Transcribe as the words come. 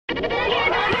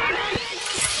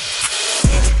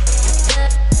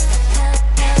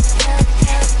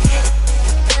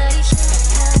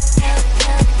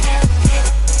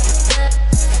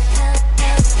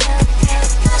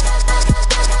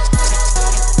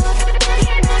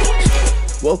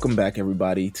Welcome back,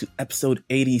 everybody, to episode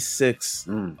 86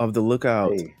 of The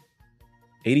Lookout. Hey.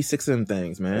 86 and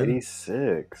things, man.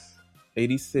 86.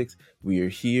 86. We are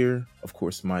here. Of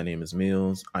course, my name is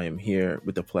Meelz. I am here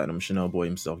with the Platinum Chanel boy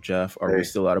himself, Jeff. Are we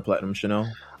still out of Platinum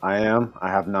Chanel? I am.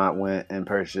 I have not went and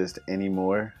purchased any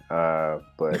more,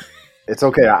 but it's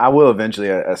okay. I will eventually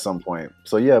at some point.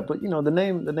 So yeah, but you know, the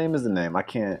name is the name. I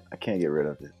can't get rid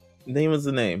of it. Name is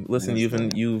the name. Listen,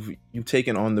 you've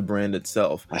taken on the brand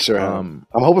itself. I sure am.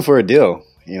 I'm hoping for a deal.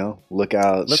 You know,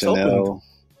 Lookout, let's Chanel,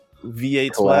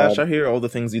 V8 Splash. I hear all the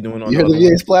things you're doing on. You hear the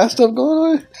V8 Splash stuff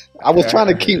going on? I was trying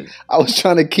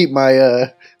to keep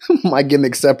my my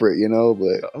gimmick separate, you know.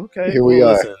 But okay, here we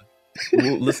are.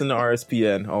 We'll listen to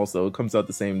RSPN. Also, it comes out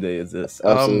the same day as this.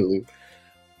 Absolutely.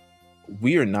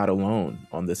 We are not alone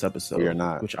on this episode. We are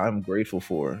not, which I'm grateful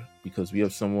for, because we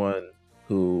have someone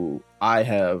who I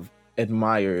have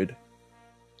admired.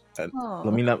 And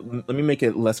let me make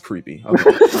it less creepy.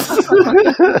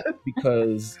 Okay.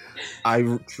 Because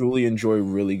I truly enjoy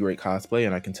really great cosplay,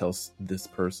 and I can tell this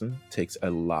person takes a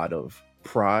lot of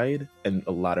pride and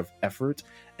a lot of effort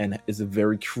and is a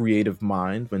very creative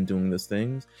mind when doing these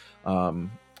things.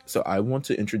 So I want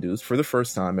to introduce, for the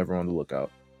first time ever on The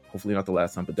Lookout, hopefully not the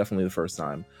last time, but definitely the first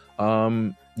time.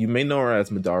 You may know her as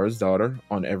Madara's daughter.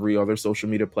 On every other social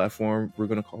media platform, we're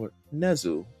going to call her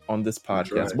Nezu on this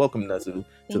podcast. Right. Welcome, Nezu,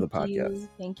 to the podcast.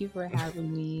 Thank you for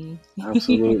having me.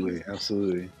 Absolutely.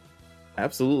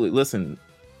 Listen,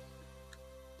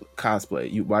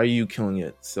 cosplay. Why are you killing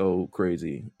it so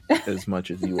crazy as much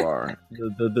as you are?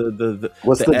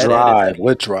 What's the drive?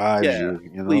 What drives you?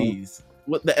 You know? Please.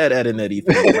 What the Ed and Eddie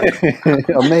thing? Like,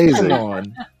 amazing. Come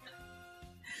on.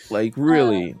 Like,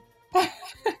 really.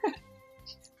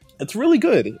 It's really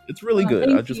good. It's really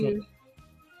good. I just want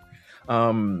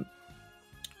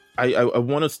I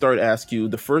want to start ask you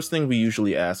the first thing we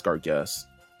usually ask our guests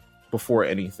before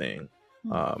anything.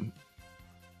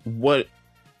 What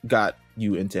got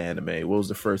you into anime? What was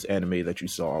the first anime that you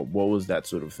saw? What was that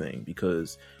sort of thing?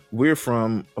 Because we're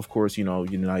from, of course, you know,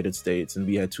 United States, and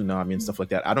we had Toonami and stuff like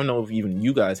that. I don't know if even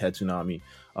you guys had Toonami,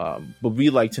 but we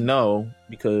like to know,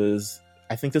 because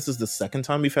I think this is the second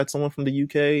time we've had someone from the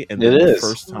UK, and the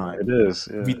first time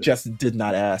we just did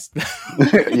not ask.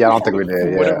 Yeah, I don't think we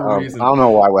did. Yeah, I don't know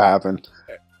what happened.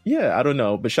 Yeah, I don't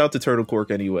know. But shout out to Turtle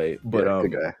Cork anyway. But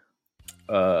good guy.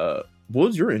 What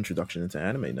was your introduction into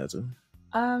anime, Nezu?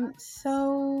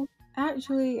 So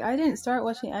actually, I didn't start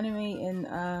watching anime in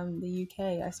the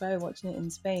UK. I started watching it in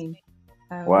Spain.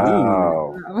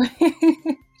 Wow.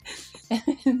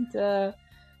 And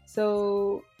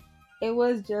so it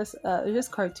was just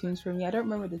cartoons for me. I don't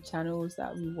remember the channels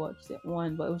that we watched at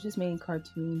one, but it was just mainly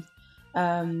cartoons.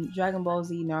 Dragon Ball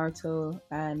Z, Naruto,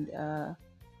 and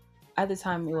at the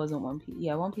time it wasn't One Piece.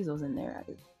 Yeah, One Piece wasn't there at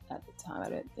the time.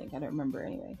 I don't remember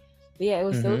anyway. But yeah, it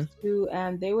was those two,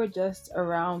 and they were just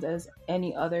around as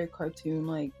any other cartoon,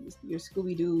 like your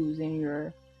Scooby Doo's and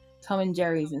your Tom and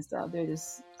Jerry's and stuff. They're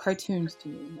just cartoons to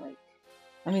me. Like,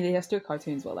 I mean, they are still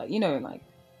cartoons, but like, you know, like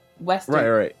Western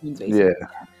cartoons, basically. Yeah.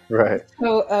 Right.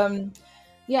 So, I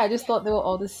just thought they were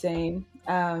all the same.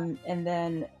 And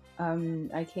then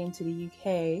I came to the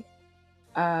UK.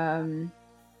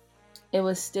 It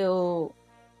was still,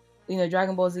 you know,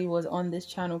 Dragon Ball Z was on this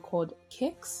channel called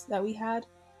Kicks that we had.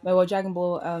 Well, Dragon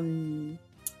Ball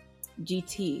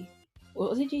GT.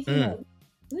 Was it GT? No.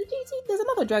 Was it GT? There's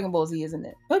another Dragon Ball Z, isn't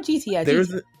it? Oh, GT. Yeah, there's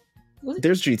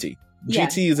GT. Yeah.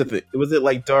 GT is a thing. Was it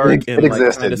like dark and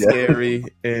like kind of scary,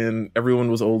 and everyone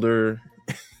was older?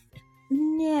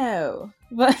 No,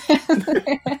 but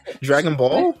Dragon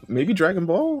Ball? Maybe Dragon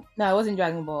Ball? No, it wasn't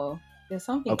Dragon Ball. There's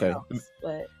something else,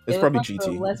 but it's probably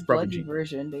GT. A less bloody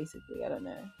version, basically. I don't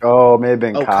know. Oh, may have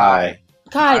been Kai.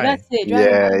 Kai, that's it.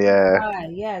 Dragon Ball Kai,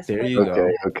 yes. There you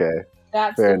go. Okay.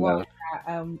 That's the one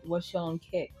that was shown on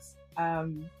Kicks. So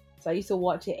I used to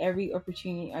watch it every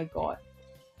opportunity I got.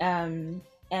 And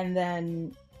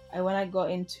then when I got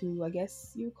into, I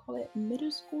guess you would call it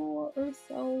middle school or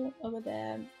so over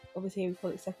there. Obviously, we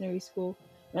call it secondary school.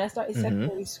 When I started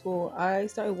secondary school, I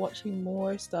started watching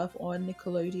more stuff on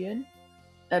Nickelodeon.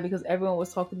 Because everyone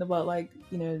was talking about, like,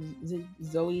 you know, is it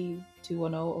Zoe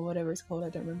 210 or whatever it's called? I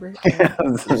don't remember.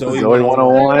 Zoe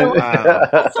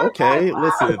 101. Okay,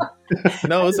 listen.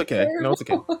 No, it's okay.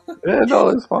 Yeah, no,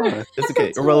 it's fine. It's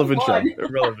okay. Irrelevant show.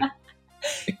 Irrelevant.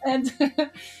 And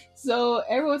so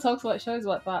everyone talks about shows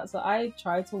like that. So I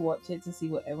tried to watch it to see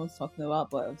what everyone's talking about,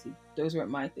 but obviously those weren't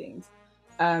my things.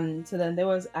 So then there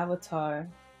was Avatar,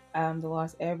 The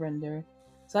Last Airbender.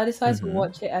 So I decided to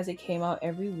watch it as it came out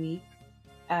every week.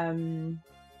 And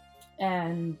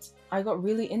I got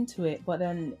really into it. But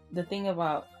then the thing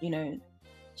about, you know,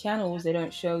 channels, they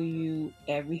don't show you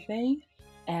everything,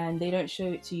 and they don't show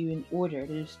it to you in order.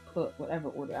 They just put whatever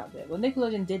order out there. Well,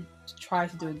 Nickelodeon did try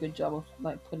to do a good job of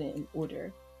like putting it in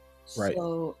order. Right.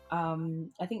 So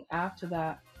I think after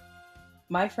that,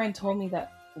 my friend told me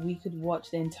that we could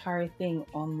watch the entire thing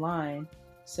online.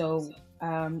 So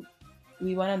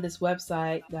we went on this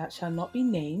website that shall not be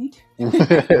named.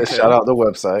 Shout out the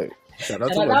website. Shout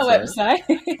out Shout to out that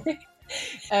website.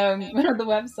 website. Went on the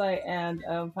website and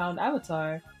found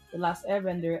Avatar, The Last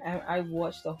Airbender, and I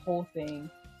watched the whole thing.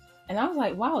 And I was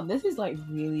like, wow, this is like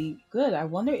really good. I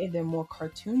wonder if there are more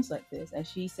cartoons like this. And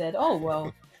she said, oh,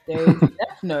 well, there's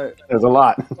Death Note. There's a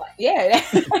lot. Yeah.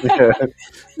 Yeah.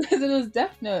 Because it was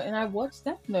Death Note. And I watched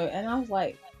Death Note and I was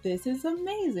like, this is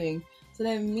amazing. So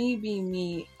then me being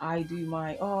me, I do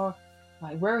my,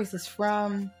 like, where is this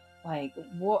from? Like,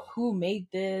 who made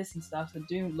this and stuff. So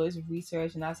doing loads of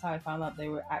research. And that's how I found out they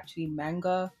were actually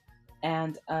manga.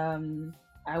 And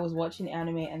I was watching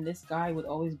anime, and this guy would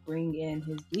always bring in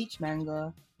his Bleach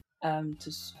manga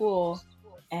to school,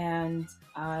 and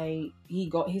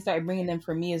he started bringing them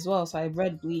for me as well. So I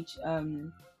read Bleach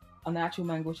on the actual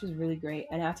manga, which was really great.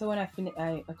 And after when I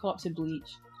caught up to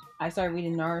Bleach, I started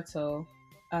reading Naruto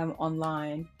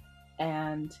online,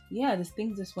 and yeah, this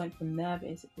thing just went from there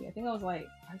basically. I think I was like,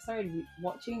 I started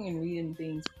watching and reading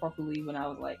things properly when I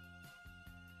was like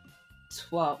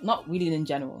 12, not reading in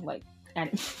general, like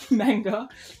manga,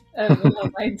 when I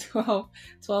was like 12,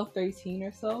 13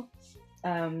 or so.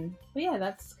 But yeah,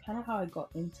 that's kind of how I got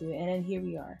into it, and then here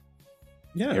we are.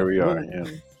 Yeah, Here we are.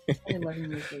 Yeah.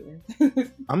 11 years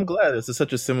later. I'm glad it's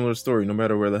such a similar story, no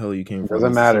matter where the hell you came from. Doesn't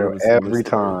It's matter. sort of a similar Every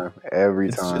story. time. Every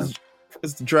It's time.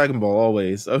 it's Dragon Ball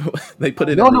always. They put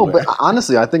it. No, everywhere. but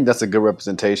honestly, I think that's a good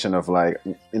representation of like,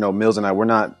 Meelz and I. We're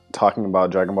not talking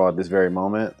about Dragon Ball at this very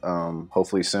moment.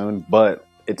 Hopefully soon, but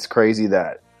it's crazy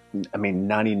that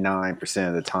 99%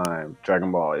 of the time,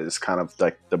 Dragon Ball is kind of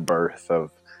like the birth of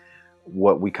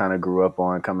what we kind of grew up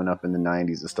on, coming up in the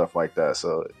 90s and stuff like that.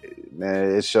 So,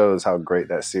 man, it shows how great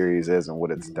that series is and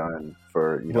what it's done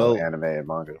for anime and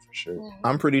manga for sure.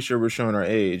 I'm pretty sure we're showing our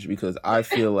age because I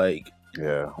feel like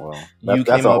Yeah, well, you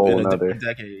that's came a up whole in a nother. different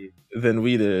decade than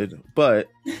we did, but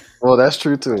Well, that's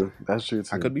true too. I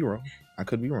could be wrong. I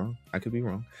could be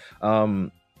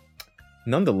wrong.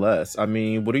 Nonetheless, I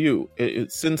mean, what are you?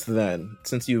 Since then,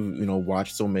 since you've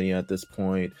watched so many at this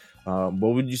point,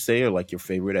 what would you say are like your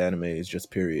favorite animes? Just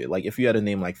period. Like if you had to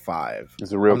name like 5,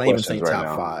 It's a real I'm not even question saying right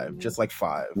top now. 5, just like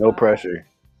 5. No pressure.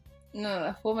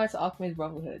 No, Fullmetal Alchemist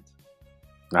Brotherhood.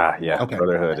 Ah, yeah. Okay.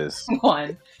 Brotherhood is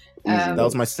One. easy. Um, That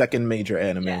was my second major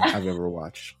anime Yeah. I've ever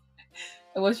watched.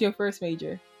 What's your first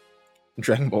major?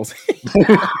 Dragon Ball Z.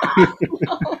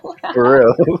 for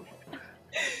real.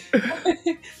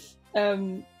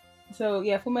 So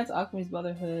yeah, Fullmetal Alchemist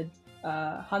Brotherhood,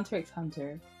 Hunter x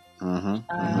Hunter,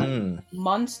 Mm-hmm.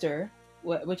 Monster,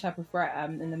 which I prefer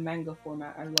in the manga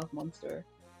format. I love Monster.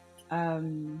 What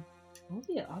were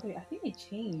the other? I think they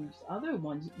changed. Other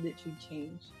ones literally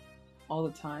changed all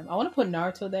the time. I want to put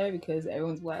Naruto there because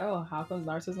everyone's like, "Oh, how come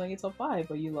Naruto's not in your top 5?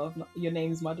 But you love your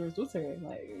name's Mother's Daughter."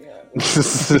 Like, yeah.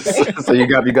 So you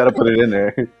got to put it in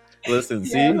there. Listen,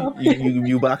 see, Yeah.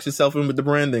 you box yourself in with the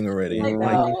branding already. I Mhm.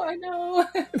 know, I know.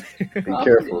 Be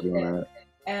careful doing that.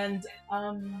 And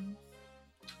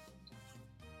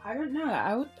I don't know.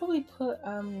 I would probably put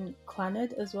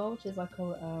Clannad as well, which is like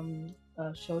a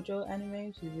shoujo anime,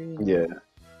 which is really Yeah. nice.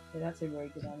 Yeah, that's a very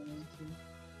good anime too.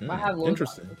 Mm, I have loads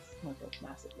interesting. of it's like a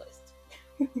massive list.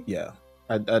 Yeah,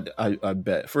 I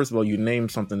bet. First of all, you named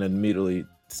something that immediately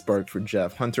sparked for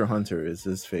Jeff. Hunter x Hunter is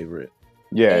his favorite.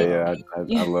 Yeah.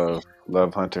 I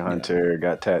love Hunter x Hunter.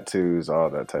 Got tattoos, all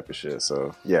that type of shit.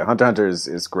 So yeah, Hunter x Hunter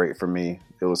is great for me.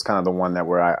 It was kind of the one that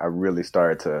where I really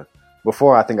started to.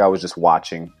 Before, I think I was just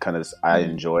watching, kind of. I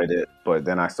enjoyed it, but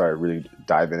then I started really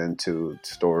diving into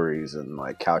stories and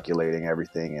like calculating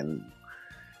everything, and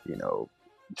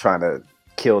trying to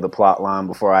kill the plot line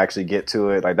before I actually get to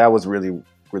it. Like that was really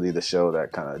the show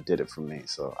that kind of did it for me.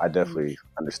 So I definitely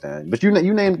understand. But you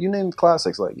named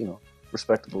classics, like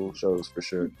respectable shows for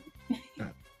sure.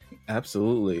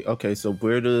 Absolutely. Okay, so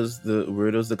where does the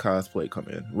cosplay come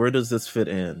in? Where does this fit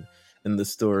in the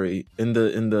story? In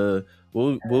the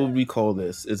what would we call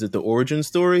this? Is it the origin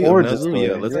story? Origin of Nezu? story,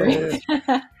 Yeah, let's yeah.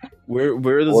 call it.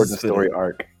 Where does Origin this fit story in?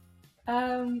 arc.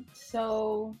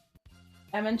 So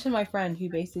I mentioned my friend who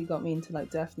basically got me into like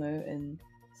Death Note and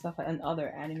stuff and other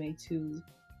anime too.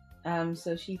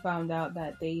 So she found out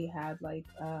that they had like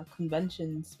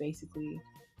conventions basically,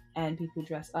 and people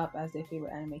dress up as their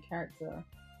favorite anime character.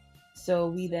 So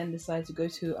we then decided to go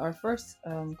to our first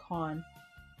con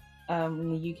in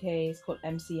the UK. It's called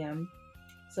MCM.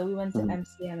 So we went to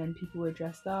MCM and people were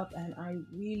dressed up, and I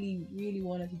really, really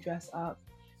wanted to dress up.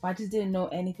 But I just didn't know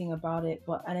anything about it.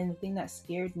 And then the thing that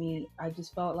scared me, I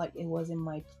just felt like it wasn't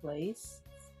my place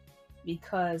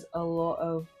because a lot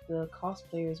of the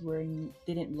cosplayers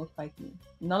didn't look like me.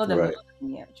 None of them looked like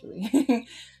me, actually.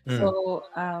 So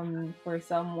for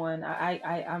someone,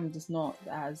 I'm just not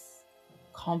as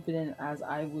confident as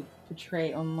I would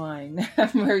portray online.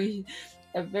 I'm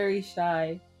a very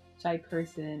shy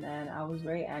person, and I was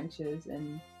very anxious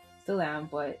and still am,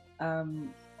 but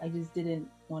I just didn't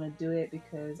want to do it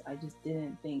because I just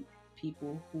didn't think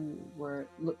people who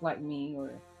looked like me,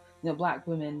 or black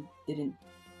women, didn't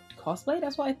cosplay.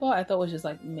 That's what I thought. I thought it was just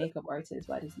like makeup artists,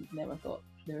 but I just never thought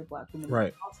there were black women who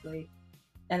cosplay.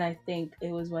 And I think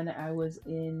it was when I was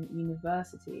in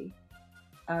university.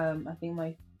 I think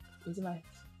my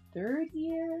third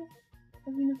year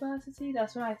of university.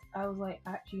 That's when I was like,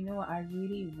 actually, you know what? I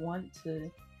really want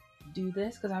to do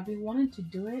this because I've been wanting to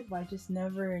do it, but I just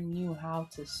never knew how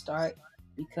to start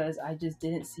because I just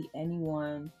didn't see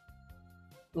anyone,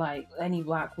 like any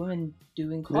black women,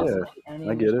 doing cosplay. Yeah,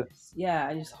 and I get it. It's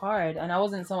just hard. And I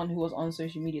wasn't someone who was on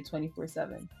social media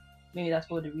 24/7. Maybe that's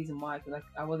for the reason why, because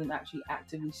I wasn't actually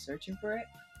actively searching for it.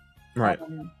 Right.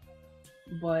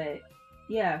 But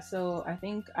yeah, so I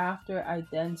think after I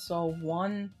then saw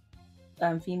one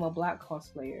female black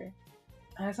cosplayer,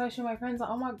 and I started showing my friends, like,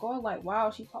 oh my god, like, wow,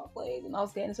 she cosplays, and I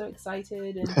was getting so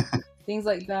excited and things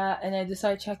like that. And I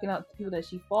decided checking out the people that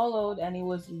she followed, and it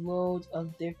was loads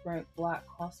of different black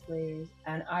cosplayers,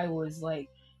 and I was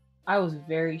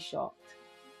very shocked.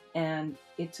 And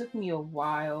it took me a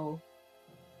while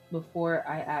before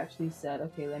I actually said,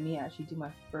 okay, let me actually do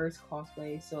my first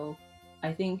cosplay. So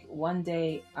I think one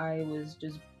day I was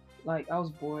just like, I was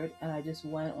bored, and I just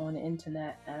went on the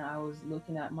internet and I was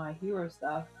looking at My Hero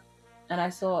stuff, and I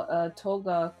saw a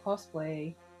Toga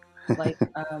cosplay, like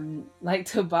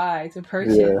to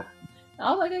purchase. Yeah.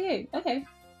 I was like, okay,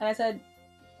 and I said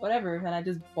whatever, and I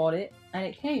just bought it, and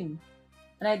it came,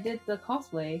 and I did the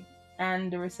cosplay,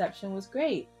 and the reception was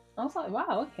great. I was like,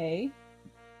 wow, okay,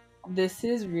 this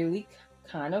is really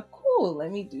kind of cool. Let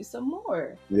me do some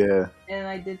more. Yeah. And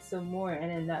I did some more,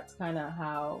 and then that's kind of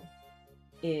how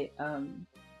it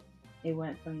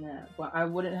went from there. But I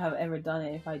wouldn't have ever done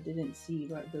it if I didn't see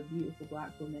the beautiful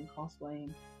black women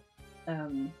cosplaying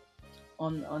on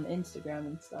Instagram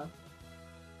and stuff.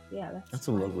 Yeah, that's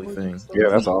a lovely thing. Yeah,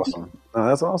 that's awesome. No,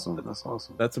 that's awesome. That's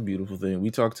awesome. That's a beautiful thing.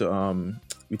 We talked to Sachi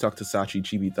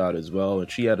Chibithad as well, and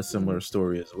she had a similar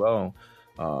story as well,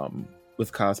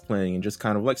 with cosplaying and just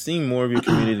kind of like seeing more of your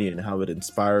community and how it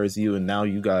inspires you. And now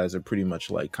you guys are pretty much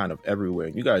like kind of everywhere.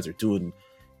 You guys are doing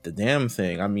the damn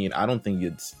thing. I mean, I don't think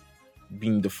it's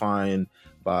being defined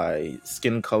by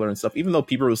skin color and stuff, even though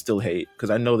people will still hate, because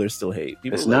I know there's still hate.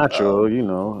 People it's like, natural, you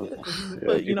know.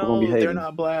 But you know, they're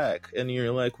not black, and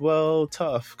you're like, well,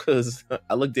 tough, because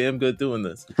I look damn good doing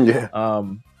this. Yeah.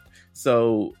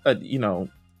 So you know,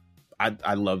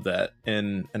 I love that,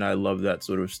 and I love that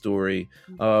sort of story.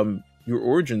 Your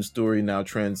origin story now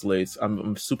translates.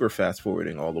 I'm super fast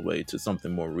forwarding all the way to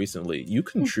something more recently. You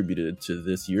contributed to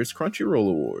this year's Crunchyroll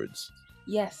Awards.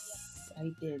 Yes, I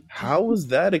did. How was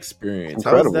that experience?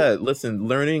 Incredible. How was that? Listen,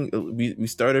 learning. We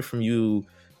started from you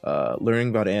learning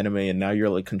about anime, and now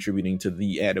you're like contributing to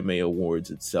the Anime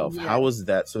Awards itself. Yeah. How was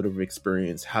that sort of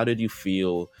experience? How did you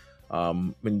feel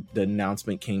when the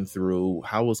announcement came through?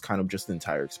 How was kind of just the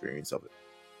entire experience of it?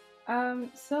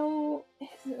 So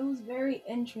it was very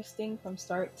interesting from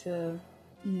start to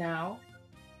now,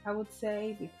 I would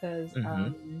say, because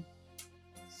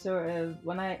sort of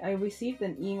when I received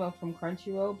an email from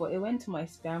Crunchyroll, but it went to my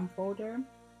spam folder.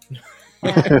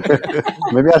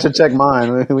 Maybe I should check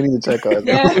mine. We need to check ours.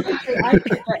 Yeah, I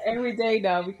check that every day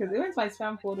now because it went to my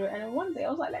spam folder, and then one day I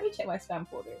was like, let me check my spam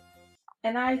folder,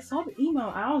 and I saw the email,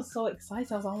 and I was so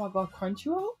excited. I was like, oh my god,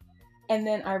 Crunchyroll. And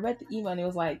then I read the email, and it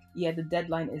was like, yeah, the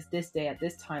deadline is this day at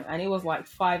this time. And it was like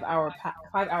 5 hours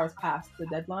past the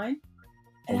deadline.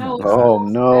 And I was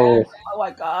no. scared. Oh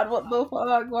my god, what the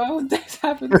fuck? Why would this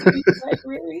happen to me? Like,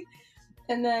 really?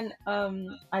 And then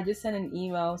I just sent an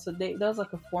email. So there was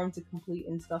like a form to complete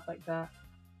and stuff like that.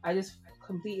 I just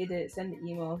completed it, sent the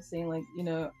email saying like, you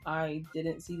know, I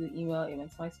didn't see the email. It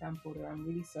went to my spam folder. I'm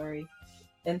really sorry.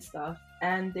 And stuff,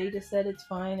 and they just said it's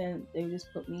fine, and they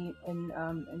just put me in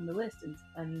the list,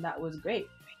 and that was great.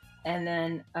 And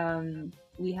then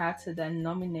we had to then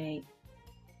nominate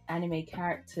anime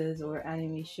characters or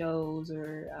anime shows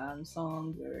or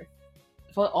songs or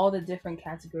for all the different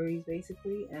categories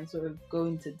basically, and sort of go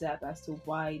into depth as to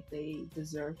why they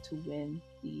deserve to win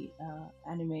the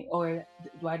anime, or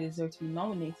why they deserve to be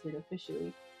nominated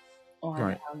officially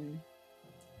on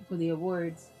for the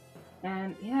awards.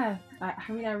 And yeah, I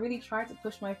mean, I really tried to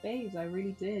push my faves. I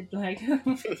really did. Like,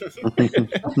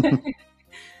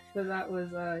 so that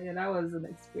was that was an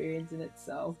experience in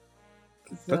itself.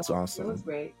 So That's awesome. It was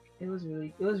great. It was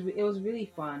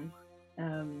really fun.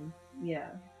 Yeah.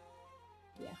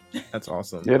 That's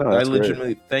awesome. Yeah, no, that's I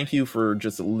legitimately thank you for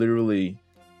just literally,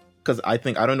 because I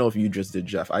don't know if you just did,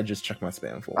 Jeff. I just checked my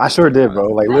spam folder. I sure did, bro.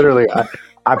 Like literally,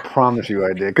 I promise you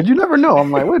I did. Because you never know. I'm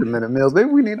like, wait a minute, Meelz. Maybe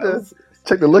we need to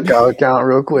check the lookout account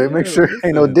real quick. Make sure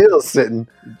ain't no deals sitting.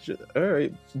 All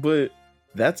right, but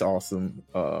that's awesome.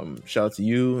 Shout out to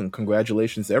you and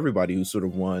congratulations to everybody who sort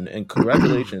of won. And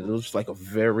congratulations, it was just like a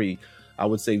very, I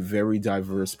would say, very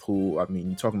diverse pool. I mean,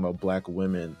 you're talking about Black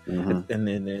women and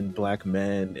then Black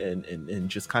men and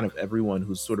just kind of everyone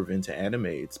who's sort of into anime.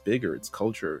 It's bigger, it's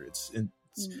culture, it's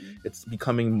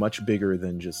becoming much bigger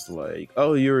than just like,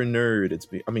 oh, you're a nerd.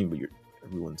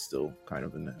 Everyone's still kind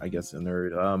of a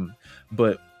nerd.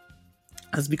 But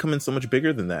it's becoming so much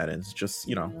bigger than that, and it's just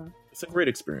it's a great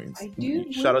experience.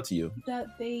 Shout out to you.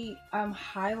 That they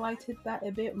highlighted that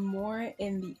a bit more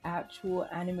in the actual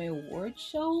anime awards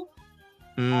show.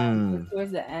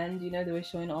 Towards the end, they were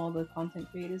showing all the content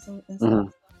creators and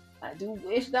stuff. I do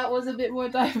wish that was a bit more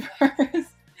diverse.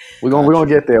 We're gonna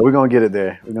get there. We're gonna get it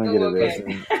there. We're gonna get it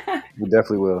there. We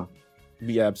definitely will.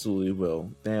 We absolutely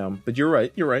will. Damn. But you're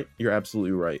right. You're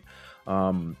absolutely right.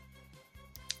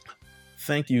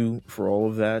 Thank you for all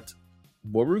of that.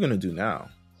 What we're gonna do now?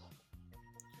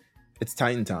 It's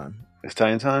Titan time. It's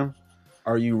Titan time.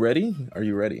 Are you ready?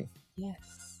 Yes.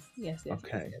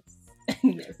 Okay.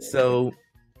 Yes. So,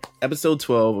 episode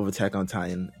 12 of Attack on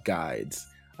Titan guides.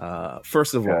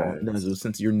 First of all, Nezu,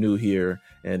 since you're new here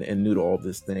and new to all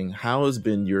this thing, how has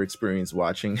been your experience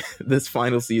watching this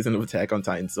final season of Attack on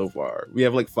Titan so far? We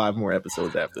have like 5 more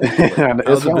episodes after this.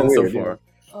 How's it been so far?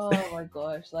 Oh my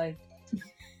gosh, like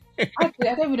actually,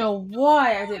 I don't even know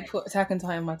why I didn't put Attack on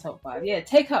Titan in my top 5. Yeah,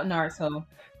 take out Naruto.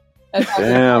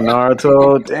 Damn,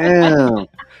 Naruto. Damn.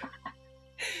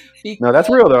 No, that's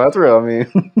real though. That's real. I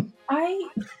mean,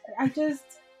 I just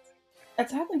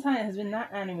Attack on Titan has been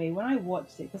that anime when I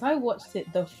watched it, because I watched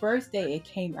it the first day it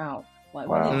came out. Like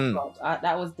when it dropped,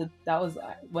 that was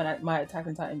when my Attack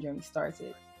on Titan journey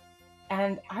started,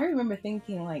 and I remember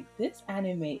thinking like, this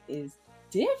anime is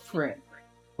different.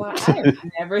 Well, I have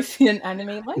never seen an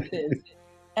anime like this,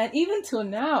 and even till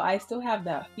now, I still have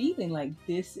that feeling like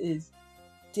this is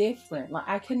different. Like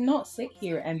I cannot sit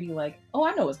here and be like, oh,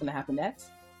 I know what's gonna happen next.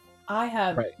 I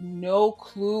have no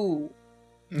clue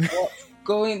what's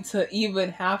going to even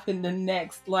happen the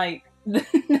next, like, in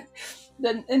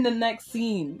the next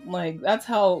scene. Like, that's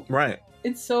how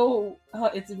it's so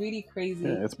it's really crazy.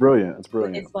 Yeah, it's brilliant.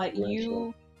 It's like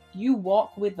you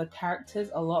walk with the characters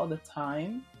a lot of the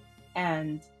time,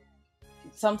 and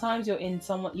sometimes you're in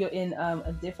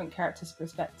a different character's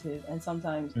perspective, and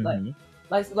sometimes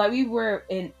like we were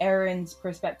in Aaron's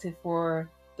perspective for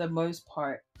the most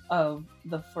part of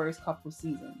the first couple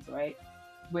seasons, right?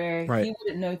 Where he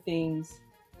wouldn't know things,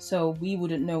 so we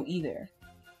wouldn't know either.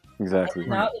 Exactly.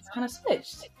 And now it's kind of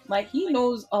switched. Like, he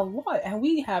knows a lot, and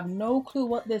we have no clue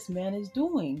what this man is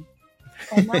doing.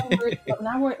 And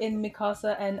now we're in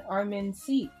Mikasa and Armin's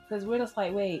seat, because we're just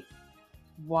like, wait,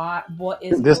 what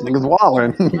is this nigga's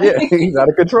wilding? Yeah, he's out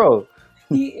of control.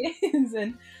 He is,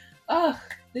 and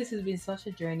this has been such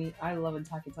a journey. I love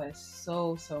Attack on Titan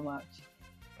so much.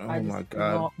 Oh I just my god!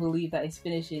 cannot believe that it's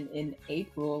finishing in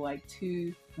April. Like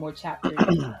 2 more chapters.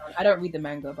 I don't read the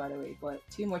manga, by the way, but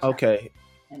 2 more chapters. Okay,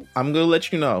 I'm gonna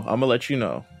let you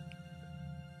know.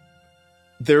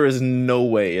 There is no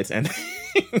way it's ending.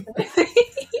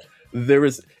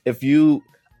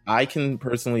 I can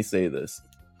personally say this.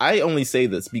 I only say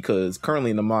this because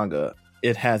currently in the manga,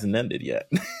 it hasn't ended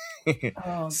yet.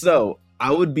 So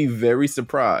I would be very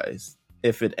surprised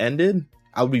if it ended.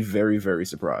 I would be very, very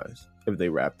surprised if they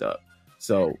wrapped up.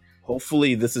 So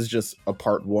hopefully this is just a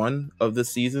part 1 of the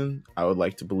season. I would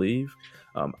like to believe.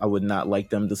 I would not like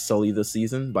them to sully the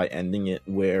season by ending it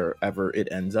wherever it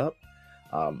ends up.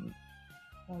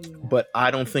 But I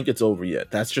don't think it's over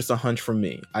yet. That's just a hunch from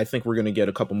me. I think we're going to get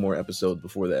a couple more episodes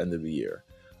before the end of the year.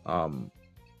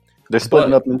 They're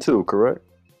splitting up in 2, correct?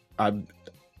 It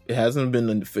hasn't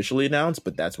been officially announced,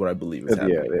 but that's what I believe is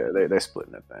happening. Yeah, they're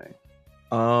splitting that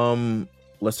thing.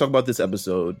 Let's talk about this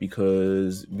episode,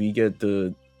 because we get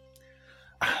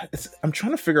I'm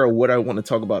trying to figure out what I want to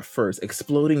talk about first.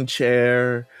 Exploding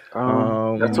chair.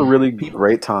 That's a really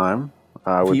great time,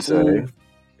 I would say.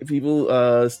 People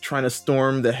trying to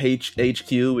storm the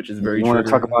HQ, which is very. You want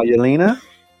to talk about Yelena?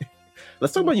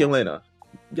 Let's talk about Yelena.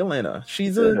 Yelena,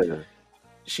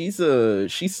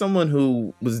 she's someone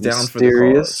who was down for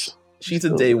the cause. She's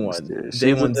a day one.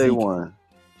 Day one day Zeke. one.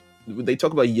 They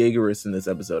talk about Jaegerist in this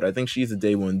episode. I think she's a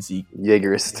day one Zeke.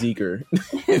 Jaegerist. Zeker.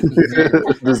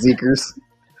 The Zekers.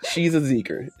 She's a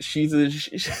Zeker. She's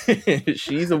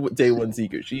a day one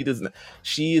Zeker. She doesn't.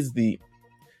 She is the.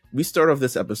 We start off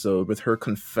this episode with her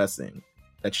confessing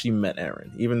that she met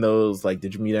Aaron, even though it was like,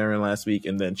 "Did you meet Aaron last week?"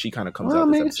 And then she kind of comes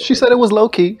out. This episode, she said it was low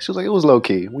key. She was like, "It was low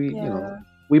key. We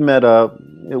met up.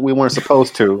 We weren't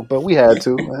supposed to, but we had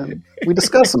to, and we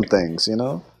discussed some things,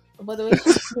 But the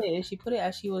way she put it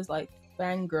as she was like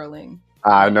fangirling.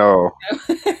 I know.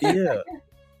 Yeah.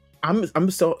 I'm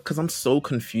so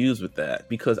confused with that,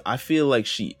 because I feel like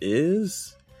she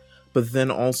is, but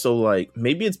then also like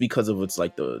maybe it's because of it's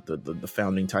like the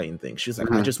founding Titan thing. She's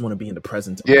like, I just want to be in the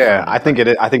present. Yeah, I think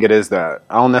it is that.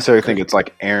 I don't necessarily think it's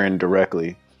like Aaron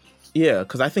directly. Yeah,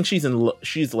 because I think she's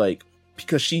like,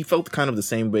 because she felt kind of the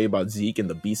same way about Zeke and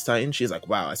the Beast Titan. She's like,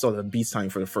 wow, I saw the Beast Titan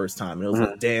for the first time, and it was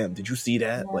like, damn, did you see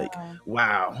that? Yeah. Like,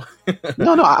 wow.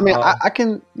 No, I mean, I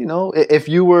can, if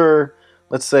you were,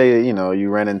 let's say, you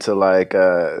ran into like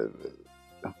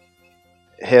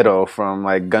Hiro from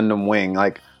like Gundam Wing,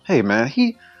 like, hey man,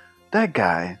 that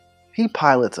guy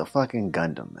pilots a fucking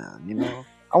Gundam, man.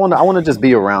 I want to just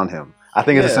be around him. I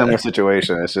think it's a similar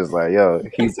situation. It's just like, yo,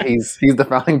 he's the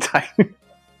founding Titan.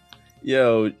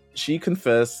 Yo, she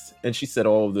confessed and she said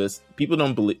all of this. People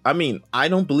don't believe. I mean, I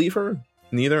don't believe her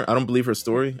neither. I don't believe her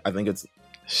story. I think it's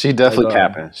she definitely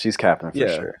capping. She's capping for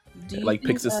sure. Like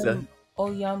Pixis said.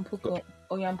 Oyampuku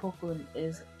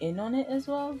is in on it as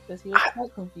well, because he was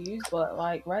quite confused. But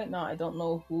like right now, I don't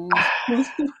know who's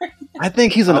I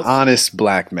think he's an honest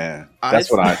black man. That's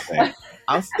what I think.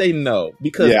 I'll say no,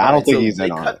 because I don't think he's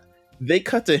in on it. They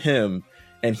cut to him.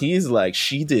 And he's like,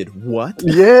 she did what?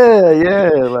 Yeah.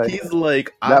 Like, he's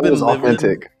like, that was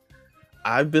authentic.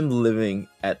 I've been living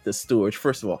at the storage.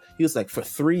 First of all, he was like, for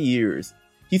 3 years.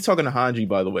 He's talking to Hanji,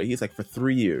 by the way. He's like, for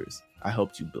 3 years, I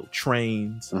helped you build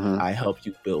trains. I helped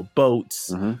you build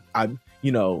boats. You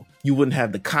wouldn't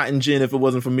have the cotton gin if it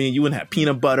wasn't for me. You wouldn't have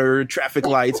peanut butter, traffic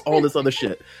lights, all this other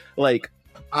shit. Like,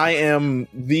 I am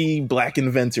the black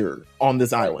inventor on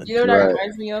this island. You know what that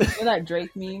reminds me of? You know that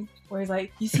Drake meme where he's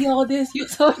like, "You see all this? You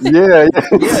saw this?" Yeah.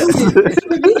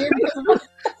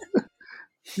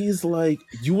 He's like,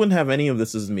 you wouldn't have any of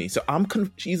this as me. So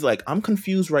she's like, I'm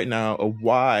confused right now of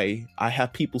why I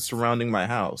have people surrounding my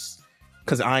house,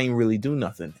 because I ain't really do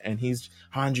nothing. And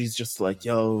Hanji's just like,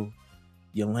 yo,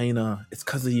 Yelena, it's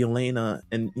because of Yelena,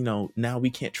 and now we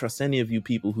can't trust any of you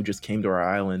people who just came to our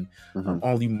island,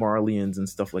 all you Marlians and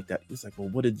stuff like that. He's like, well,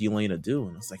 what did Yelena do?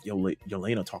 And it's like,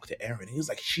 Yelena talked to Aaron. And he was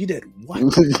like, she did what?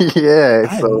 Yeah,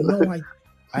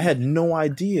 I had no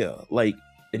idea. Like,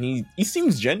 and he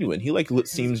seems genuine. He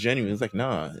seems genuine. He's like,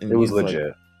 nah. And it was legit.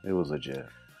 Like, it was legit.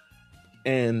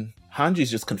 And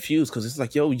Hanji's just confused because it's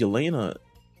like, yo, Yelena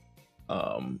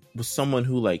was someone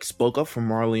who like spoke up for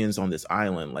Marlians on this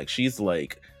island. Like, she's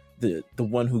like the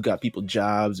one who got people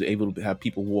jobs, able to have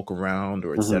people walk around,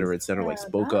 or et cetera, like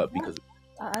spoke up because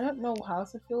I don't know how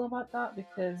to feel about that,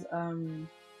 because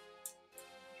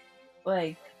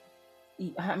like,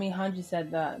 I mean, Hanji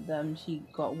said that she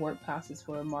got work passes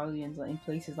for Marlians in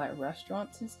places like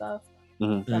restaurants and stuff.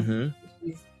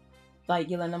 She's like,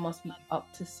 Yelena must be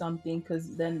up to something,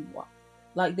 because then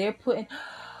like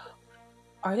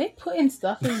are they putting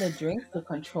stuff in the drinks to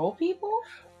control people?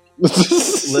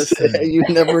 Listen, you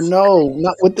never know.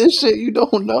 Not with this shit. You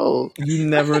don't know. You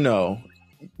never know.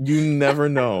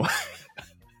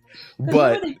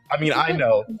 But I mean, I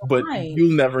know, but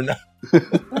you'll never know.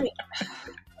 Like,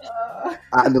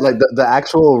 like the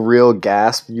actual real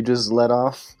gasp you just let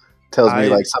off tells me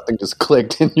like something just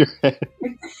clicked in your head.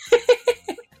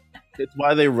 It's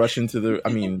why they rush into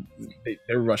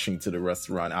they're rushing to the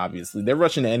restaurant. Obviously, they're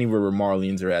rushing to anywhere where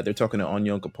Marlians are at. They're talking to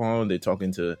Onion Capone. They're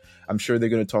talking to. I'm sure they're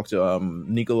going to talk to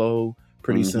Nicolo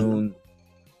pretty soon.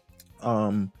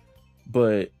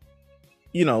 But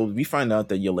we find out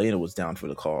that Yelena was down for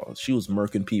the cause. She was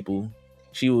murking people.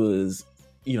 She was,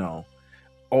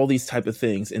 all these type of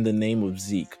things in the name of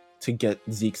Zeke to get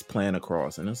Zeke's plan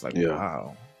across. And it's like,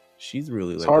 wow, she's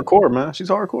really like hardcore, man. She's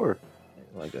hardcore.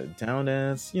 Like a down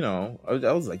ass, I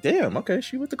was like, damn, okay,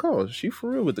 she with the cause. She for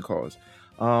real with the cause.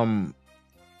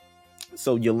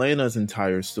 So Yelena's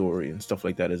entire story and stuff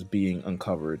like that is being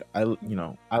uncovered. I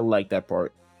like that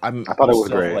part. I thought it was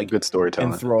great. Like, good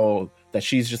storytelling. Enthralled that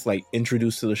she's just like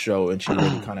introduced to the show and she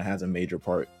really kind of has a major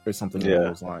part or something along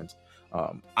those lines.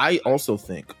 I also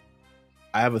think,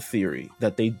 I have a theory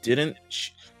that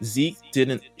she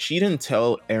didn't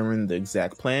tell Aaron the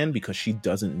exact plan because she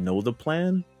doesn't know the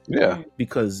plan. Yeah.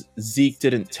 Because Zeke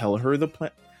didn't tell her the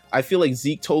plan. I feel like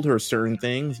Zeke told her certain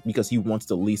things because he wants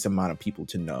the least amount of people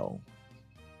to know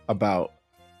about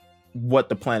what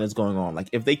the plan is going on. Like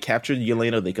if they captured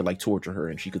Yelena, they could like torture her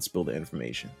and she could spill the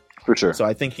information. For sure. So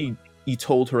I think he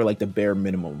told her like the bare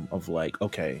minimum of like,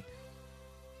 okay,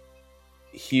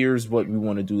 here's what we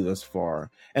want to do thus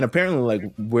far, and apparently like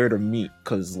where to meet,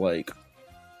 because like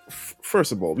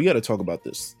first of all, we got to talk about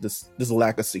this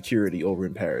lack of security over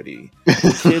in Parody.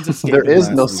 Kids there is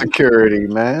no security,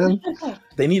 man.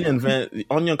 They need to invent,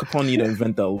 Onion Capone need to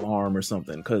invent the alarm or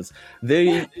something, because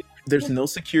there's no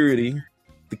security.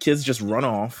 The kids just run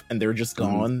off and they're just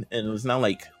gone, and it's not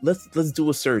like let's do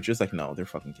a search. It's like, no, they're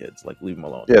fucking kids. Like leave them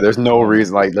alone. Yeah, there's no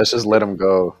reason. Like let's just let them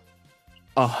go.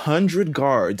 100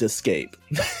 guards escape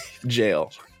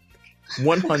jail.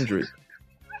 100.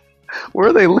 Where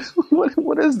are they?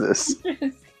 What is this?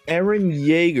 Eren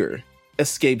Yeager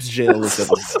escapes jail.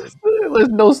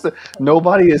 There's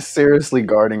nobody is seriously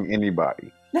guarding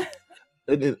anybody.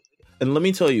 And let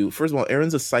me tell you, first of all,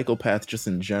 Eren's a psychopath just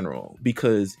in general,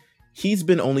 because he's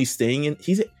been only staying in.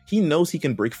 He knows he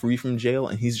can break free from jail,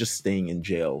 and he's just staying in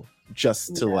jail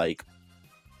just to like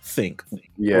think.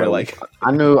 Yeah, or like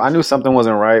I knew something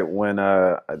wasn't right when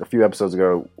a few episodes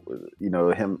ago, you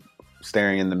know, him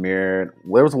staring in the mirror.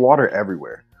 There was water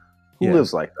everywhere. Who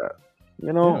lives like that?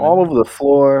 You know, all over the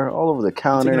floor, all over the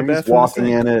counter. He's walking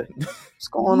in it. What's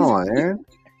going on, Eren?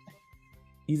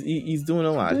 He's doing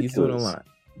a lot. He's doing a lot.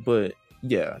 But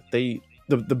yeah,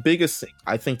 the biggest,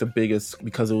 I think the biggest,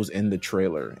 because it was in the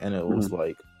trailer and it was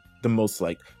like the most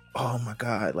like, oh my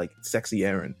god, like sexy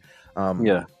Eren.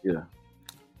 Yeah.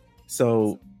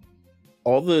 So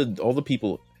all the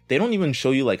people, they don't even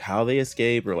show you like how they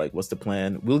escape or like what's the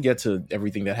plan. We'll get to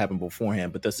everything that happened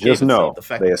beforehand, but the escape just know the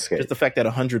fact, they escaped. Just the fact that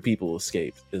 100 people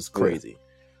escaped is crazy.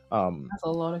 That's a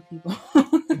lot of people.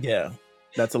 Yeah,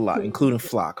 that's a lot, including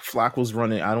Flock. Flock was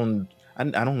running. I don't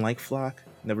like Flock.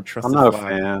 Never trusted. I'm not Flock.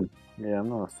 a fan. Yeah, I'm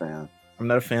not a fan. I'm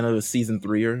not a fan of the season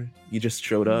 3er. He just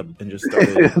showed up and just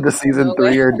started the season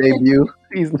 3er debut.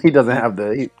 He doesn't have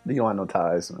he don't have no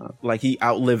ties. Man. Like he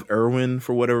outlived Erwin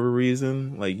for whatever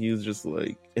reason. Like he was just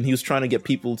like, and he was trying to get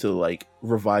people to like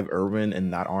revive Erwin and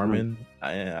not Armin.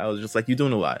 I was just like, you're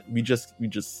doing a lot.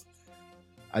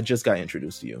 I just got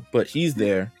introduced to you, but he's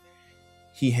there.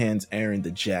 He hands Eren the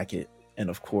jacket,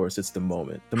 and of course, it's the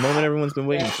moment everyone's been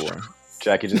waiting for.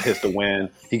 Jackie just hits the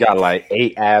win. He got like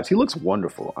 8 abs. He looks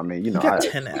wonderful. I mean, you know, he got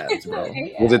 10 abs, bro.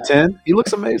 Was it 10? He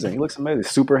looks amazing.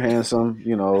 Super handsome.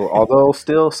 You know, although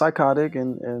still psychotic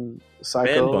and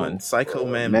psycho. Psycho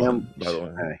man bun, by the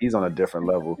way. Man, he's on a different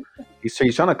level. He's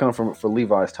trying to come for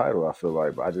Levi's title. I feel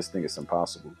like, but I just think it's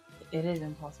impossible. It is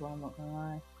impossible. I'm not gonna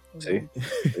lie. See,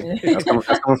 that's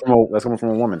coming from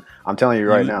a woman. I'm telling you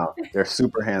right now, they're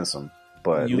super handsome,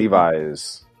 but Levi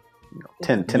is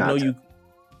 10 out of 10.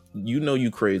 You know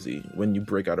you crazy when you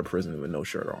break out of prison with no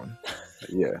shirt on.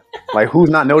 Yeah. Like, who's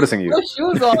not noticing you? No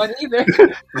shoes on either.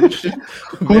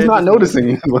 Who's not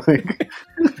noticing you? Like,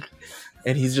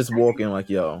 and he's just walking like,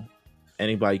 yo,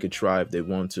 anybody could try if they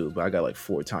want to, but I got like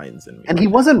 4 Titans in me. And he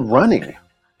wasn't running.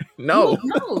 No.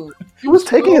 He was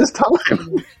taking his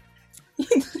time.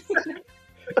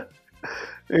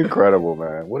 Incredible,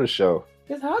 man. What a show.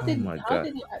 Because how did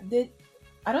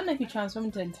I don't know if he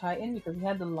transformed into a Titan because he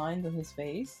had the lines on his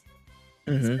face.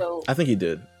 Mm-hmm. So I think he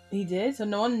did. He did? So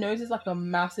no one knows it's like a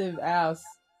massive ass.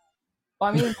 Well,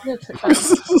 I mean, he could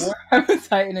have a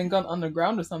Titan and gone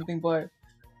underground or something, but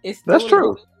it's that's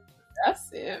true.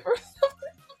 That's it or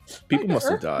something. People must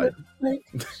have died. Like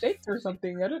shakes or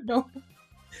something. I don't know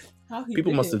how he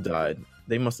People must have died.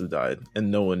 They must have died, and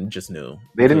no one just knew.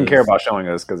 They didn't care about showing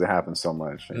us because it happened so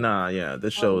much. Nah, yeah,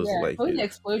 this show is like the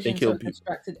explosion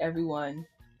distracted everyone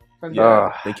from they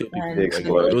killed people. The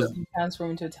explosion. It was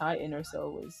transformed into a Titan or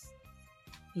so. It was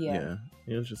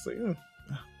it was just like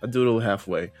I do it a little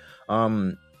halfway.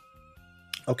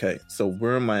 Okay, so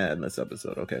where am I at in this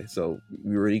episode? Okay, so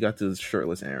we already got this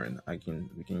shirtless Eren.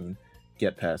 We can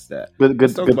get past that.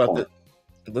 Let's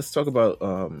talk about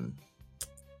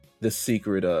the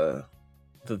secret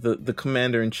the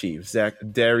commander-in-chief,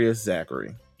 Darius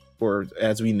Zachary, or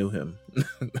as we knew him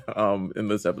in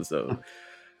this episode.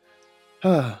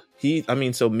 So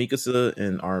Mikasa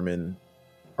and Armin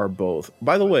are both.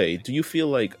 By the way, do you feel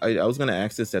like I was going to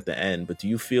ask this at the end, but do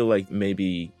you feel like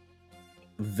maybe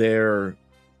they're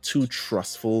too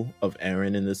trustful of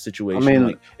Eren in this situation? I mean,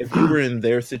 like if you were in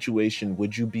their situation,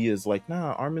 would you be as like,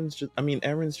 nah, Eren's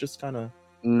just kind of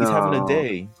he's having a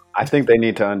day. I think they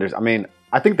need to understand. I mean,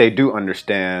 I think they do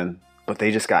understand, but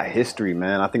they just got history,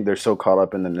 man. I think they're so caught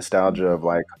up in the nostalgia of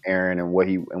like Eren and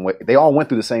what they all went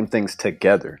through the same things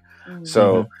together. Mm-hmm.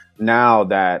 So now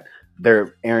that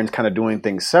Aaron's kind of doing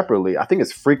things separately. I think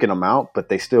it's freaking him out, but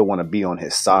they still want to be on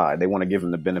his side. They want to give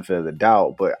him the benefit of the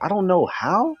doubt, but I don't know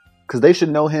how, because they should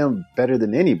know him better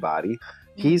than anybody.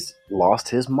 He's lost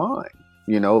his mind.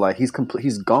 Like he's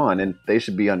gone, and they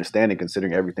should be understanding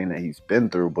considering everything that he's been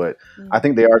through. But I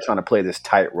think they are trying to play this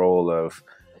tight role of,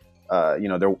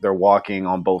 they're walking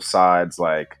on both sides.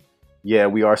 Like, yeah,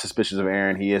 we are suspicious of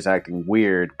Aaron. He is acting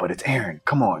weird, but it's Aaron.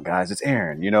 Come on, guys, it's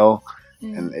Aaron.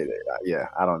 And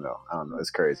I don't know. It's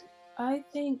crazy. I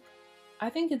think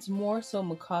it's more so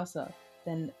Mikasa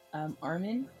than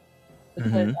Armin,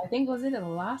 because I think, was it the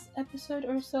last episode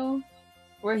or so,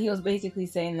 where he was basically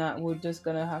saying that we're just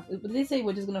gonna have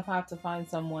to find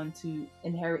someone to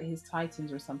inherit his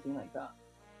titans or something like that.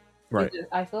 Right. Because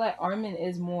I feel like Armin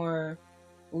is more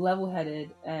level-headed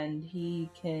and he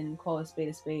can call a spade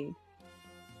a spade.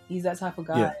 He's that type of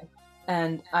guy. Yeah.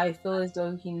 And I feel as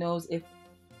though he knows if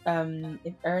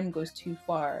Aaron goes too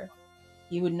far,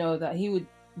 he would know that he would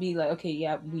be like, okay,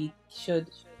 yeah, we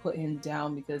should put him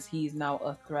down because he's now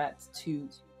a threat to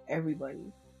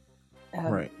everybody.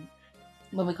 Right.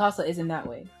 But Mikasa isn't that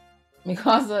way.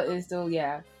 Mikasa is still,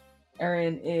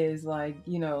 Aaron is like,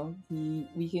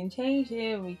 we can change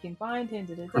him, we can find him,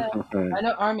 I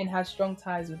know Armin has strong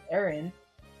ties with Aaron,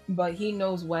 but he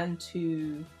knows when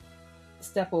to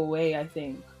step away, I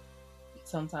think,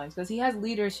 sometimes, because he has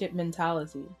leadership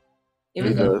mentality.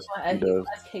 Even though he's not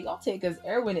as chaotic as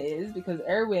Erwin is, because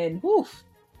Erwin,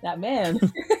 that man,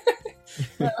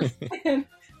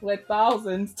 led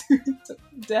thousands to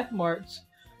death march.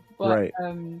 But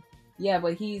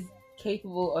but he's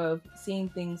capable of seeing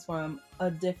things from a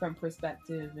different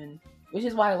perspective, and which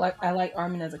is why I like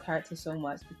Armin as a character so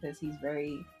much, because he's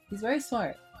very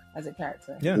smart as a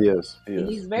character. Yeah, he is.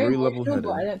 He's very level-headed,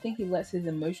 but I don't think he lets his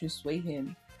emotions sway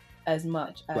him as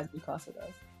much as Mikasa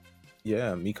does.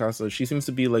 Yeah, Mikasa, she seems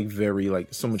to be like very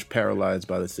like so much paralyzed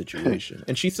by the situation,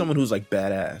 and she's someone who's like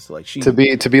badass. Like she to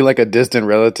be like a distant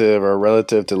relative or a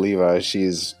relative to Levi,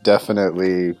 she's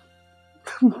definitely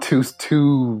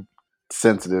too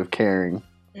sensitive, caring.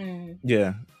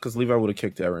 Yeah, because Levi would have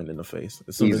kicked Aaron in the face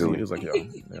as soon as he was like, yo,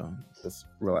 just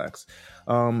relax.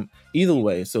 Either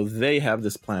way, so they have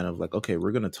this plan of like, okay,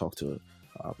 we're gonna talk to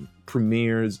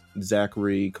Premier's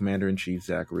Zachary, Commander-in-Chief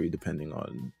Zachary, depending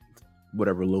on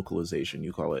whatever localization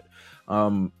you call it.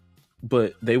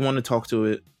 But they want to talk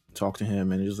to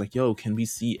him, and it's like, yo, can we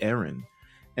see Aaron?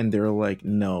 And they're like,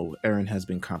 no, Aaron has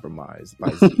been compromised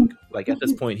by Zeke. Like at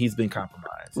this point, he's been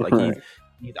compromised. Like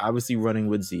he's obviously running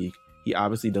with Zeke. He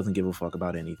obviously doesn't give a fuck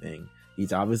about anything.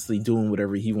 He's obviously doing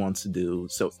whatever he wants to do.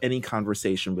 So any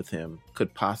conversation with him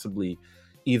could possibly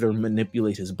either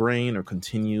manipulate his brain or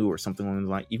continue or something along the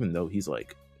line, even though he's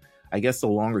like, I guess the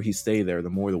longer he stay there, the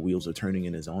more the wheels are turning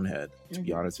in his own head, to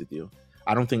be honest with you.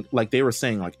 I don't think, like they were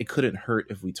saying, like it couldn't hurt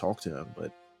if we talked to him,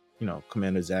 but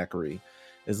Commander Zachary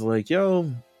is like,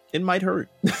 yo, it might hurt.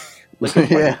 Like,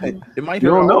 it might hurt. You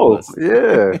don't know.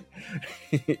 Yeah.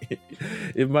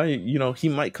 It might, he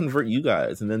might convert you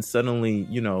guys, and then suddenly,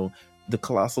 the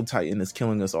colossal titan is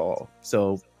killing us all.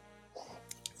 So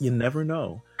you never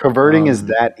know. Converting is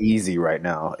that easy right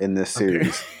now in this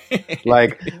series.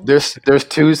 Like there's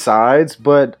two sides,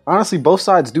 but honestly, both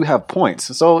sides do have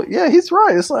points. So yeah, he's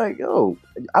right. It's like, yo,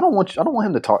 I don't want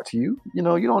him to talk to you. You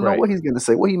don't know what he's going to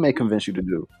say, what he may convince you to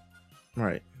do.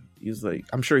 Right. He's like,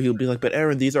 I'm sure he'll be like, but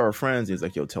Aaron, these are our friends. He's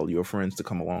like, yo, tell your friends to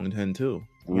come along and then too.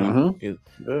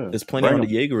 There's plenty on the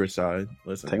Jaegerist side.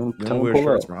 Listen, you know where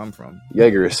shirts where I'm from.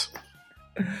 Jaegerist.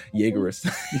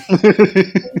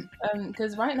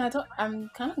 Because right now I'm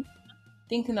kind of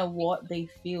thinking of what they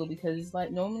feel, because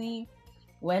like normally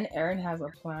when Aaron has a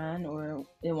plan or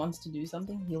he wants to do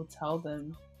something, he'll tell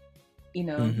them, and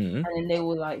then they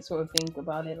will like sort of think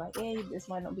about it, like, hey, this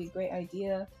might not be a great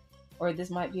idea, or this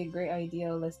might be a great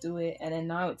idea, let's do it. And then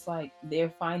now it's like they're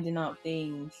finding out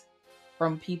things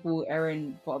from people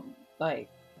Aaron like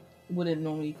wouldn't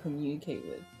normally communicate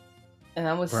with, and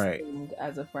I was shamed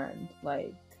as a friend,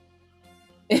 like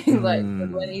like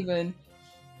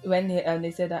when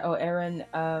they said that, Aaron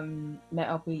met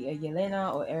up with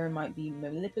Yelena, or Aaron might be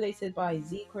manipulated by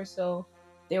Zeke or so,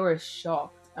 they were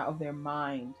shocked out of their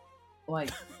mind. Like,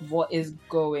 what is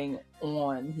going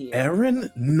on here?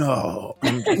 Aaron? No.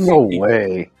 No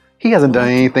way. He hasn't done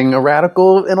anything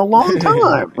radical in a long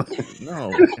time.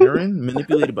 No. Aaron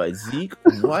manipulated by Zeke?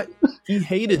 What? He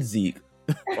hated Zeke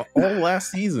all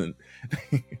last season.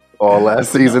 All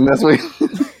last season, that's what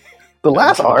the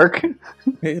last arc.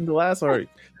 In the last arc.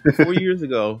 4 years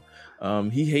ago,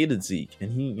 he hated Zeke.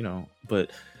 And he, but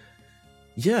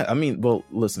Yeah, I mean, well,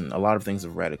 listen, a lot of things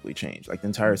have radically changed. Like the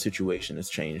entire situation has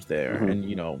changed there. And,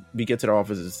 we get to the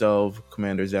office itself.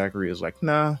 Commander Zachary is like,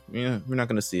 nah, yeah, we're not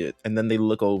going to see it. And then they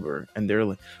look over and they're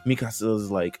like, Mikasa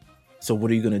is like, so what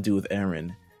are you going to do with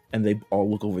Eren? And they all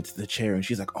look over to the chair and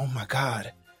she's like, oh my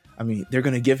God. I mean, they're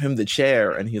going to give him the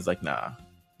chair. And he's like, nah,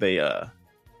 they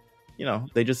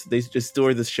just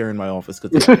store this chair in my office.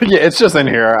 Cause yeah, it's just in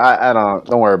here. I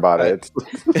don't worry about it.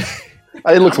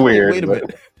 It looks weird. Wait a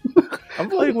minute. I'm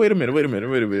like, wait a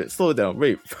minute. Slow it down.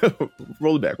 Wait,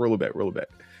 roll it back.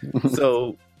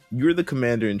 So you're the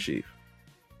commander in chief.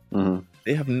 Mm-hmm.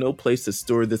 They have no place to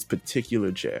store this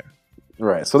particular chair.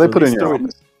 Right. So they put it in your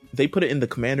office. They put it in the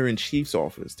commander in chief's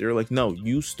office. They're like, no,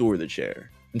 you store the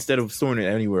chair instead of storing it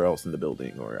anywhere else in the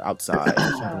building or outside or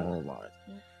something along the lines.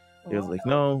 It was like,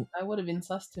 no. That would have been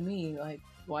sus to me. Like,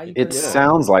 why? It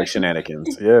sounds like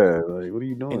shenanigans. Yeah. Like, what are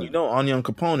you doing? And Onion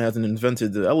Capone hasn't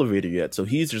invented the elevator yet. So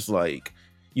he's just like,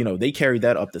 they carried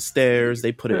that up the stairs.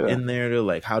 They put it in there. They're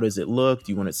like, how does it look?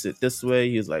 Do you want to sit this way?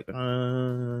 He's like,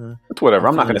 it's whatever.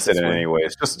 I'm not going to sit in it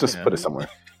anyways. Just put it somewhere.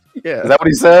 Yeah. Is that what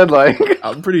he said? Like,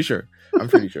 I'm pretty sure.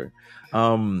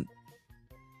 And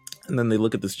then they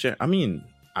look at this chair. I mean,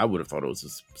 I would have thought it was a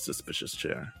suspicious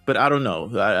chair, but I don't know.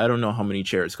 I don't know how many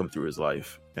chairs come through his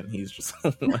life, and he's just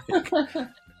like,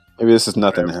 maybe this is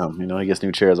nothing to him. He gets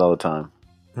new chairs all the time.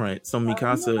 Right. So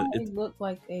Mikasa, it looked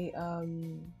like a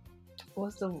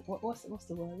what's the word?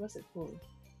 What's it called?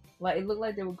 Like it looked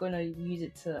like they were gonna use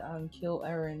it to kill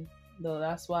Eren, though.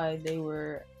 That's why they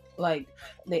were like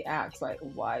they asked like,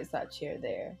 why is that chair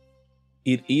there?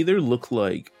 It either looked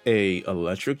like a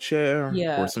electric chair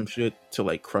or some shit to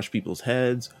like crush people's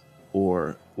heads,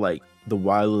 or like the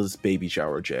wildest baby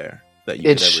shower chair that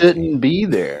you. It shouldn't be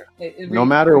there. No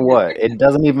matter what, it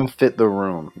doesn't even fit the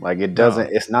room. Like it doesn't.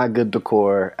 No. It's not good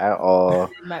decor at all.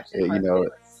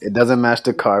 It doesn't match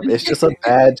the carpet. It's just a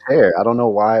bad chair. I don't know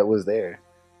why it was there.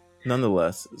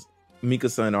 Nonetheless,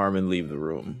 Mikasa and Armin leave the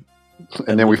room,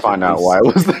 and then we find out why it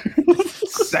was there.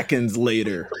 Seconds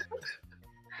later.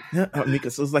 Yeah,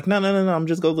 Mikasa's like, no, I'm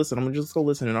just go listen.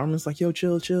 And Armin's like, yo,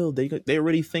 chill. They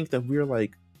already think that we're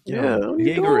like,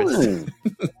 Jaegerists.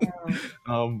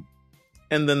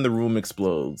 And then the room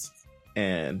explodes,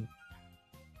 and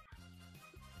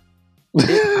I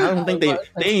don't think they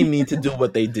didn't need to do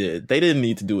what they did. They didn't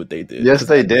need to do what they did. Yes,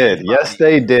 they did.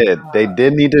 They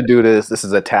did need to do this. This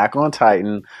is Attack on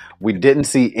Titan. We didn't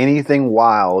see anything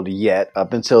wild yet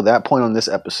up until that point on this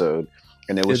episode,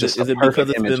 and it was just a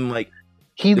perfect image. Been like.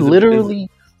 He literally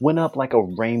went up like a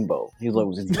rainbow. His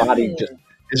body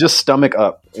just stomach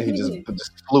up. And he just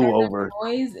flew over. The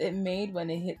noise it made when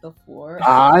it hit the floor.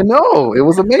 I know. It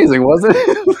was amazing, wasn't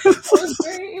it?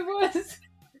 It was.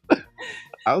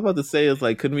 I was about to say, it's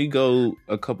like, couldn't we go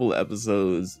a couple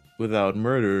episodes without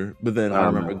murder? But then I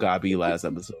remember Gabi last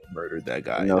episode murdered that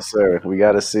guy. No, sir. We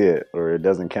got to see it or it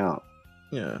doesn't count.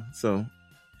 Yeah. So,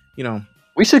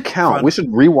 we should count. We should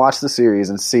rewatch the series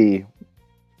and see.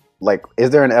 Like, is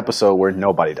there an episode where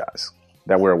nobody dies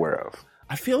that we're aware of?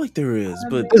 I feel like there is,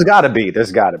 but there's got to be,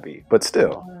 but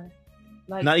still,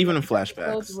 like, not even in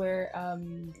flashbacks. Where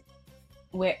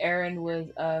Eren was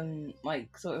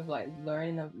like sort of like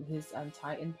learning of his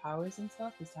Titan powers and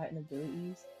stuff, his Titan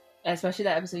abilities. Especially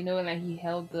that episode, when he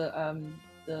held the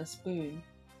spoon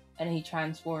and he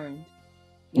transformed.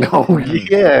 Oh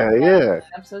yeah.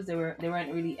 Episodes there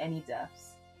weren't really any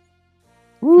deaths.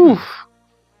 Oof.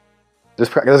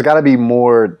 There's got to be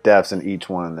more deaths in each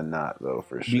one than not, though,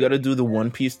 for sure. You got to do the One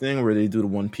Piece thing where they do the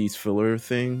One Piece filler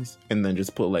things and then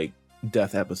just put like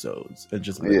death episodes and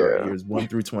just like, here's 1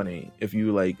 through 20. If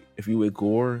you with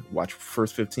gore, watch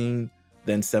first 15,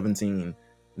 then 17,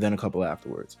 then a couple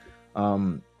afterwards.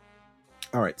 All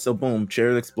right, so boom,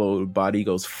 chair explode, body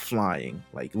goes flying,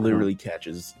 like literally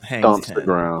hangs dumps the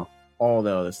ground, all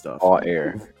the other stuff, all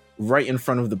air, right in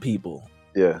front of the people.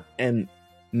 Yeah, and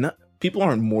people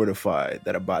aren't mortified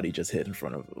that a body just hit in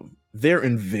front of them. They're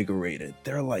invigorated.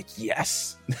 They're like,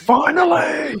 yes,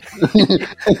 finally!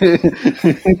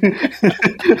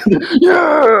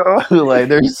 Yeah! Like,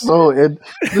 they're so...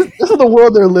 This is the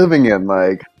world they're living in.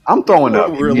 Like, I'm throwing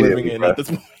up. We're living in at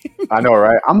this point. I know,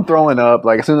 right? I'm throwing up.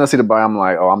 Like, as soon as I see the body, I'm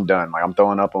like, oh, I'm done. Like, I'm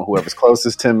throwing up on whoever's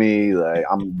closest to me. Like,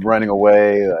 I'm running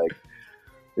away. Like,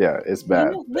 yeah, it's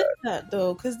bad. With that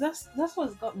though, because that's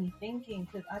what's got me thinking.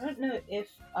 Because I don't know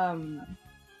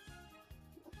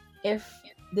if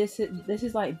this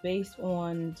is like based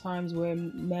on times where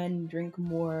men drink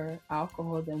more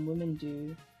alcohol than women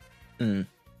do, and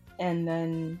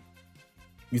then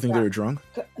you think they were drunk?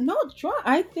 Not drunk.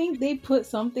 I think they put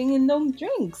something in those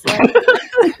drinks. Like,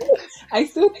 I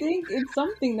still think it's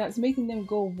something that's making them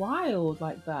go wild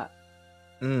like that.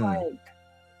 Like,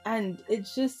 and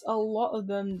it's just a lot of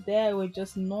them there were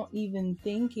just not even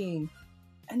thinking.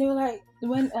 And they were like,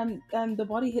 when the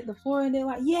body hit the floor, and they're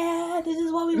like, "Yeah, this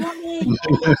is what we wanted."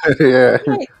 Yeah.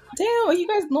 Like, damn, are you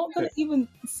guys not gonna even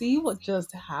see what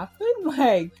just happened?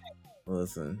 Like,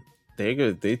 listen, they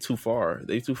too far.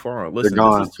 They too far. Listen, They're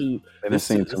gone. this is too. This This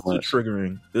seems is too too much.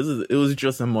 triggering. It was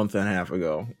just a month and a half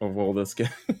ago of all this,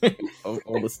 of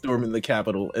all the storming the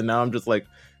Capitol, and now I'm just like,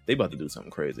 they about to do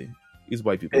something crazy. These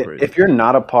white people crazy. If you're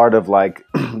not a part of like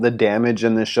the damage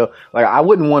in this show, like I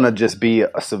wouldn't want to just be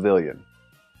a civilian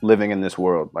living in this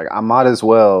world. Like I might as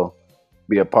well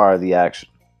be a part of the action.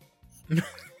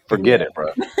 Forget it,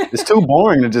 bro. It's too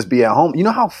boring to just be at home. You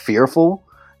know how fearful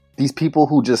these people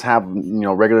who just have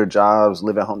regular jobs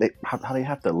live at home. How they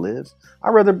have to live. I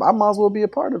might as well be a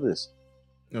part of this.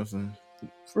 Listen,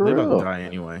 For they're real. about to die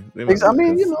anyway. I mean, everyone's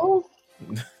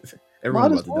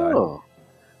might about to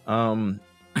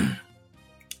die.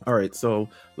 All right, so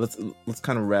let's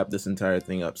kind of wrap this entire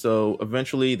thing up. So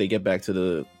eventually we get back to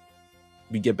the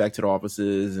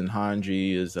offices, and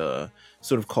Hanji is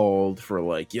sort of called for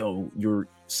like, yo, your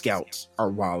scouts are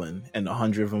wilding, and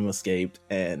 100 of them escaped,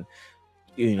 and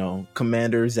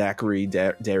Commander Zachary,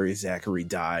 Darius Zachary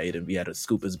died, and we had to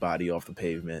scoop his body off the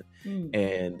pavement,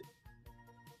 and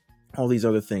all these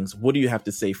other things. What do you have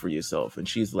to say for yourself? And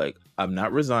she's like, I'm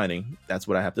not resigning. That's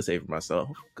what I have to say for myself,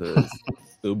 because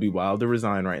it would be wild to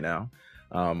resign right now.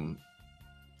 And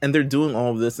they're doing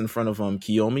all of this in front of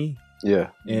Kiyomi. Yeah.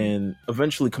 And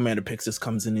eventually Commander Pixis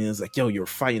comes in and is like, yo, you're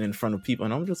fighting in front of people.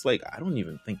 And I'm just like, I don't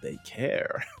even think they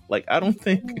care. Like, I don't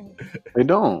think they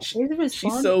don't. His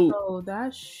response, though,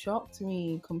 that shocked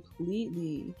me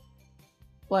completely.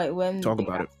 Like, when talk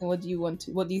about it, what do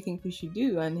you think we should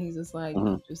do? And he's just like,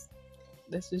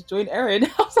 let's just join Eren.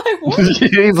 I was like, what?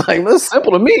 He's like, that's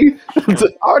simple to me. I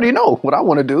already know what I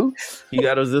want to do. He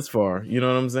got us this far. You know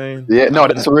what I'm saying? Yeah, no,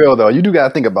 that's real though. You do got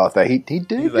to think about that. He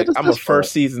did. He's like, I'm a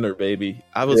first seasoner, baby.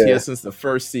 I was here since the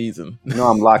first season. No,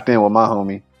 I'm locked in with my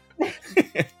homie.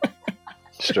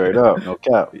 Straight up, no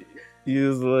cap. He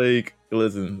was like,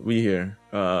 listen, we here.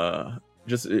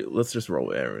 Let's just roll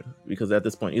with Eren, because at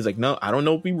this point he's like, no, I don't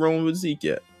know if we rolling with Zeke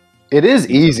yet. It is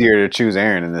easier to choose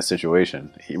Eren in this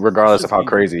situation, regardless of how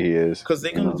crazy he is. Because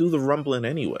they're going to do the rumbling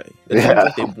anyway.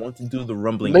 Like they want to do the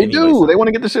rumbling They anyway. do. They want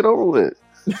to get the shit over with.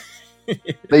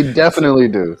 They definitely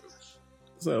do.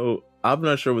 So I'm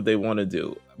not sure what they want to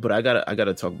do, but I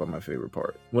gotta talk about my favorite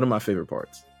part. One of my favorite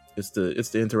parts. It's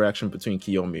the interaction between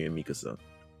Kiyomi and Mikasa.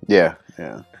 Yeah.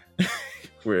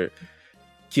 Where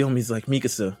Kiyomi's like,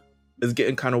 Mikasa, it's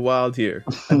getting kind of wild here.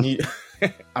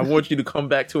 I want you to come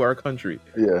back to our country.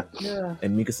 Yeah.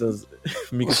 And Mikasa's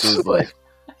like,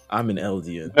 I'm an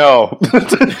Eldian. No.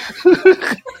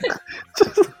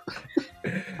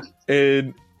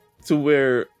 And to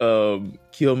where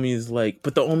Kiyomi's like,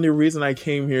 but the only reason I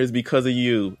came here is because of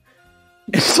you.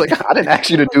 It's like, I didn't ask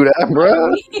you to do that,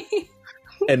 bro.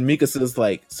 And Mikasa's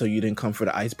like, so you didn't come for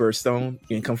the iceberg stone?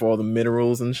 You didn't come for all the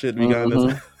minerals and shit we got in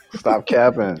this? Stop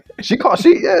capping. She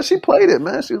played it,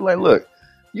 man. She was like, look,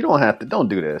 you don't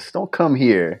do this. Don't come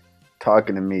here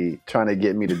talking to me, trying to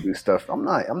get me to do stuff. I'm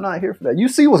not here for that. You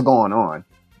see what's going on.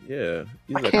 Yeah.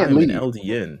 He's I like, can't I'm leave. an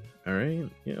LDN. All right?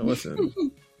 Listen.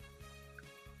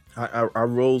 I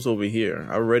rolls over here.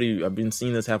 I've been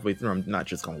seeing this halfway through. I'm not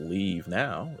just gonna leave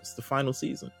now. It's the final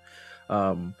season.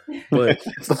 But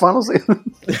it's the final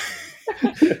season.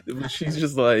 She's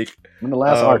just like, in the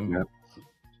last arc, man.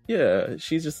 Yeah,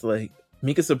 she's just like,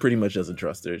 Mikasa pretty much doesn't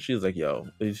trust her. She's like, yo,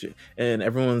 and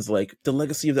everyone's like, the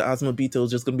legacy of the Azumabito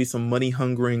is just gonna be some money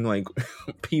hungering like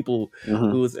people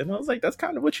and I was like, that's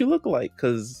kind of what you look like,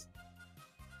 because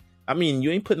I mean,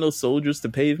 you ain't put no soldiers to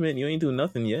pavement. You ain't doing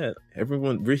nothing yet.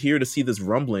 We're here to see this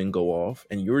rumbling go off,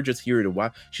 and you're just here to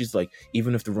watch. She's like,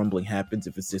 even if the rumbling happens,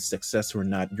 if it's a success or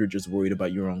not, you're just worried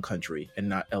about your own country and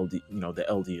not the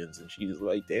Eldians. And she's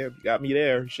like, damn, you got me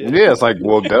there. Shit. Yeah, it's like,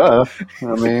 well, duh.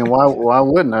 I mean, why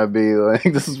wouldn't I be like,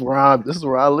 this is where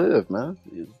I live, man.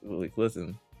 Like,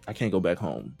 listen, I can't go back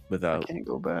home without. I can't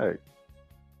go back.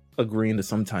 Agreeing to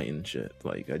some Titan shit.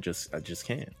 Like, I just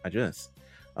can't.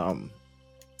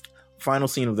 Final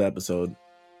scene of the episode.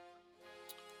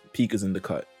 Pika's in the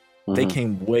cut. They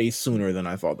came way sooner than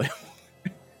I thought they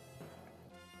would.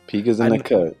 Pika's in the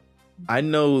cut. I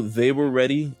know they were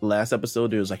ready. Last episode,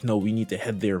 there was like, no, we need to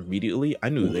head there immediately. I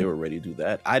knew they were ready to do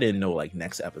that. I didn't know like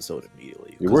next episode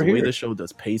immediately. Because the way the show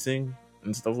does pacing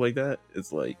and stuff like that,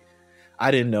 it's like,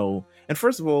 I didn't know. And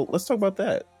first of all, let's talk about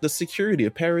that. The security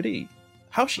of Parody.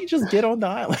 How'd she just get on the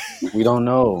island? We don't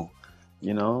know.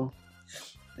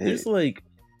 There's like,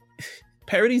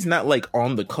 Parody's not like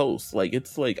on the coast. Like,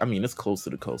 it's like, I mean, it's close to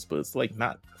the coast, but it's like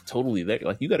not totally there.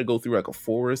 Like you got to go through like a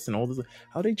forest and all this.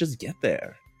 How they just get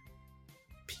there?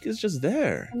 Pika's just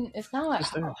there. I mean, it's kind of like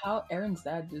how Aaron's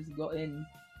dad just got in.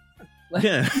 Like,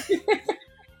 Yeah.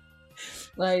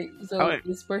 Like, so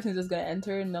this person's just gonna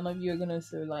enter, and none of you are gonna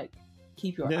sort of like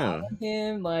keep your eye on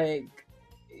him, like.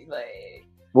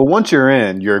 Well, once you're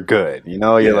in, you're good. You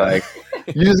know, you're like,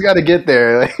 you just got to get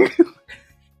there. Like,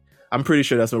 I'm pretty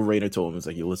sure that's what Rainer told him. It's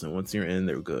like, you listen, once you're in,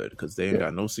 they're good because they ain't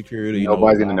got no security.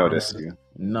 Nobody's gonna notice you.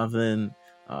 Nothing.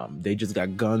 They just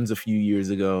got guns a few years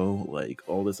ago, like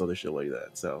all this other shit like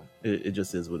that. So it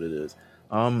just is what it is.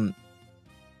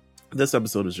 This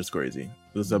episode is just crazy.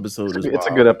 This episode is it's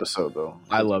a good episode though.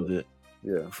 I loved it.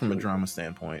 Yeah, from a drama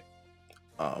standpoint.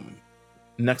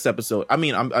 Next episode. I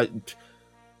mean,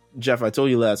 Jeff, I told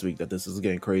you last week that this is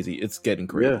getting crazy. It's getting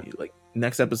crazy. Yeah. Like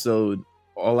next episode,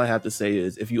 all I have to say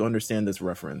is if you understand this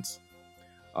reference,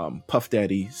 Puff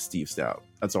Daddy, Steve Stout.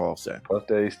 That's all I'll say. Puff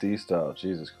Daddy, Steve Stout.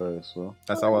 Jesus Christ. Well,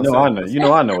 that's all I'll say. I know. You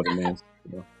know, I know what it means.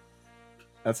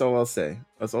 That's all I'll say.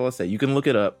 That's all I'll say. You can look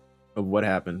it up of what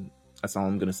happened. That's all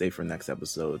I'm gonna say for next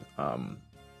episode.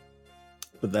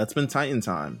 But that's been Titan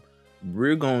time.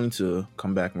 We're going to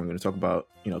come back and we're going to talk about,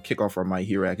 kick off our My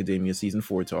Hero Academia Season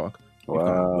 4 talk. We've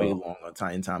gone way long on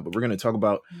Titan time, but we're going to talk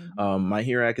about My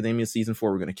Hero Academia Season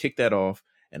 4. We're going to kick that off,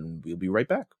 and we'll be right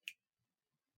back.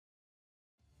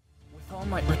 With All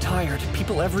Might retired,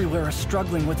 people everywhere are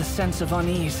struggling with a sense of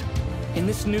unease. In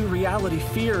this new reality,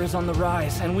 fear is on the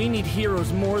rise, and we need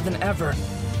heroes more than ever.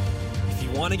 If you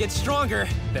want to get stronger,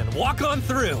 then walk on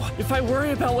through. If I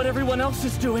worry about what everyone else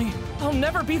is doing, I'll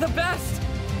never be the best.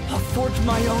 I'll forge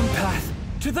my own path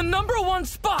to the #1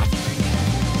 spot.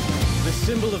 The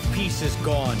symbol of peace is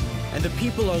gone, and the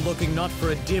people are looking not for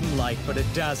a dim light, but a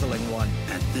dazzling one.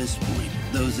 At this point,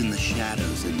 those in the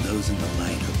shadows and those in the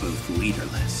light are both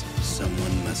leaderless.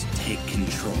 Someone must take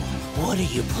control. What are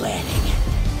you planning?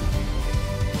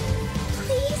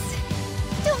 Please,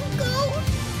 don't go.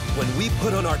 When we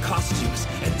put on our costumes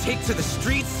and take to the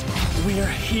streets, we're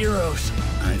heroes.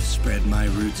 I've spread my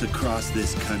roots across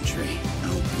this country.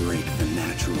 I'll break the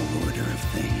natural order of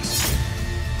things.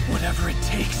 Whatever it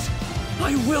takes,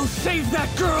 I will save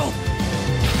that girl!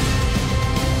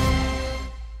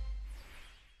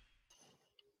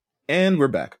 And we're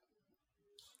back.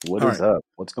 What is up?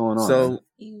 What's going on? So,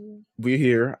 we're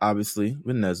here, obviously,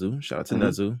 with Nezu. Shout out to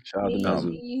Nezu. Shout out to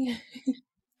Nezu.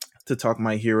 To talk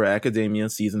My Hero Academia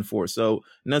Season 4. So,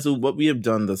 Nezu, what we have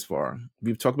done thus far,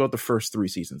 we've talked about the first 3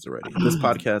 seasons already. This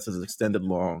podcast has extended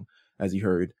long, as you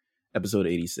heard, episode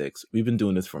 86. We've been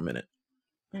doing this for a minute.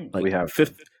 Like we have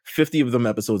 50 of them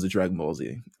episodes of Dragon Ball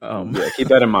Z. Keep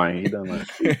that in mind.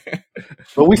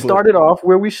 But we started off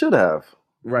where we should have.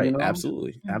 Right,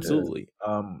 absolutely. Yeah.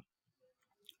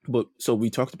 But so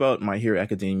we talked about My Hero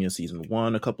Academia Season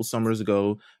 1 a couple summers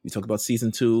ago. We talked about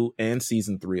Season 2 and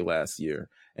Season 3 last year.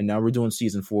 And now we're doing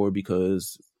Season 4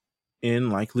 because in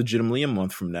like legitimately a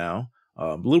month from now,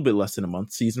 a little bit less than a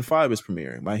month, Season 5 is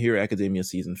premiering. My Hero Academia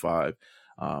Season 5.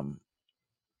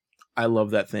 I love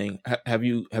that thing. Have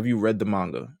you read the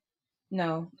manga?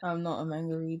 No, I'm not a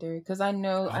manga reader because I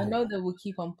know that we'll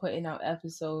keep on putting out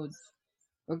episodes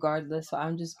regardless. So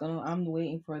I'm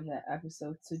waiting for that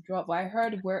episode to drop. But I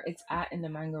heard where it's at in the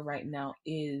manga right now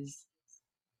is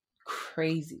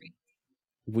crazy.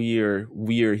 We are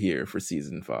here for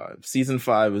Season 5. Season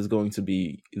 5 is going to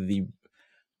be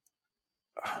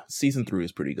Season 3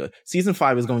 is pretty good. Season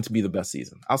 5 is going to be the best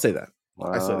season. I'll say that.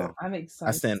 Wow. I say that. I'm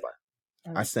excited.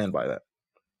 I stand by that.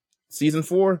 Season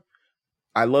 4,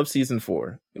 I love Season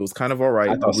 4. It was kind of all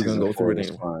right, but we're going to go through it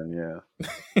anyway. Fine,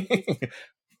 yeah.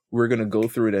 We're going to go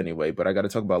through it anyway, but I got to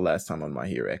talk about last time on My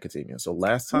Hero Academia. So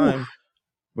last time,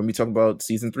 when we talk about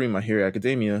Season 3, My Hero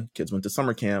Academia, kids went to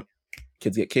summer camp.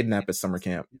 Kids get kidnapped at summer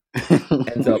camp.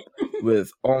 Ends up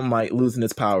with All Might losing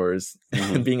its powers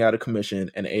and being out of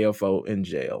commission and AFO in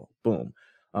jail. Boom.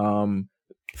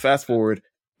 Fast forward.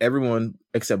 Everyone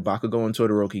except Bakugo and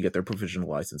Todoroki get their provisional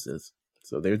licenses.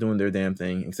 So they're doing their damn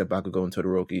thing, except Bakugo and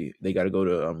Todoroki. They got to go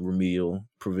to remedial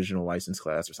provisional license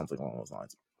class or something along those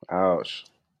lines. Ouch.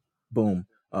 Boom.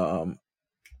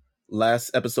 Last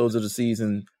episodes of the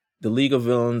season, the League of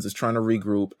Villains is trying to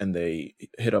regroup and they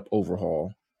hit up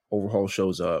Overhaul. Overhaul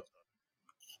shows up.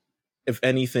 If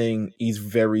anything, he's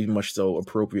very much so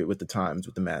appropriate with the times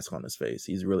with the mask on his face.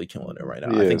 He's really killing it right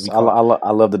now. Yes, I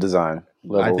love the design.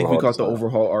 I think we caught the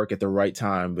Overhaul arc at the right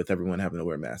time with everyone having to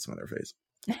wear masks on their face.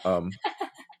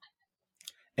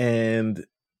 And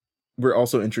we're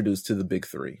also introduced to the big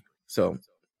 3. So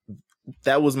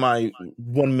that was my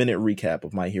 1-minute recap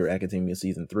of My Hero Academia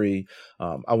Season 3.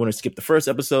 I want to skip the first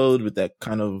episode with that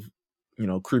kind of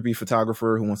creepy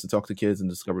photographer who wants to talk to kids and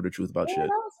discover the truth about shit.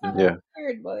 Yeah.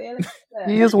 Weird, but yeah,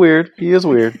 He is weird. He is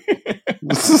weird. I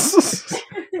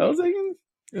was thinking,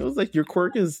 it was like your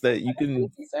quirk is that you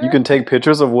can take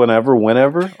pictures of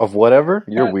whenever, of whatever.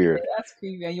 You're weird. That's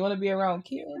creepy. And you want to be around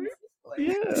kids?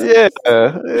 Yeah.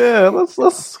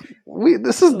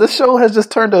 This show has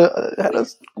just had a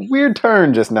weird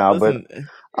turn just now. Listen, but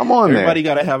I'm on everybody there. Everybody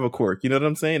got to have a quirk. You know what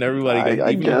I'm saying? Everybody.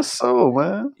 I guess so,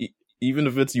 man. Even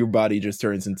if it's your body just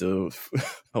turns into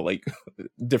like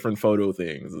different photo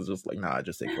things, it's just like, nah, I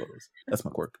just take photos. That's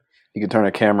my quirk. You can turn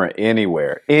a camera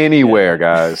anywhere,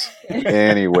 guys,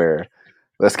 anywhere.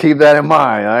 Let's keep that in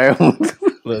mind. All right?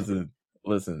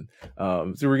 Listen.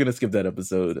 So we're gonna skip that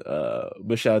episode.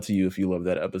 But shout out to you if you love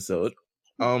that episode.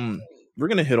 We're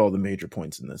gonna hit all the major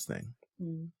points in this thing.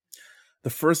 The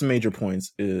first major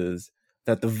points is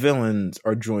that the villains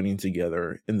are joining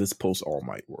together in this post All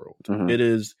Might world. It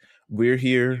is, we're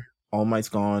here, All Might's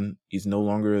gone, he's no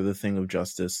longer the thing of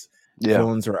justice.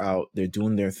 Villains are out, they're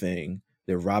doing their thing,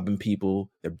 they're robbing people,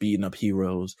 they're beating up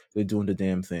heroes, they're doing the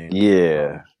damn thing.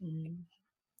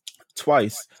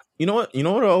 Twice. You know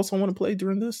what else I want to play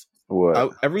during this?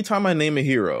 What? Every time I name a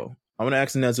hero, I'm gonna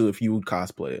ask Nezu if you would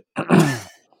cosplay it.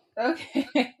 Okay.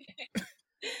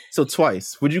 So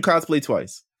Twice, would you cosplay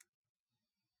Twice?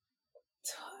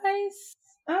 Twice?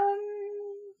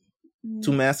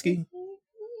 Too masky?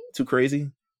 Too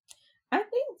crazy? I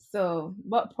think so,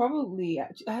 but probably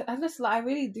I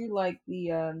really do like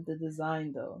the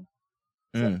design though.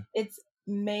 So it's a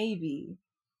maybe.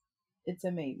 I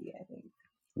think.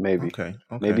 Maybe. Okay.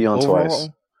 Maybe on Overhaul? Twice.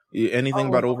 Anything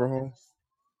about Overhaul?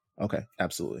 Okay,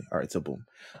 absolutely. All right, so boom.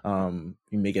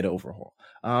 You may get an Overhaul.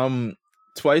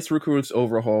 Twice recruits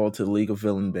Overhaul to the League of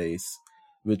Villain base,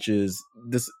 which is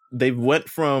this. They went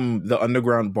from the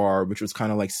underground bar, which was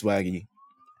kind of like swaggy,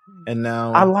 and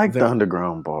now I like the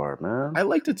underground bar, man. I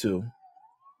liked it too.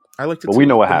 But we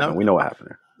know what happened. We know what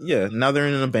happened. Yeah, now they're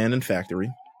in an abandoned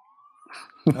factory.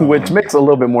 Which makes a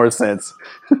little bit more sense.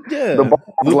 Yeah. The bar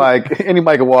is like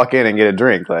anybody can walk in and get a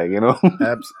drink, like,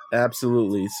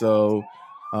 Absolutely. So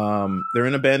they're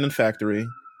in an abandoned factory.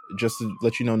 Just to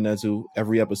let you know, Nezu,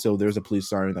 every episode there's a police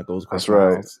siren that goes across. That's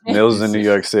right. Meelz is in New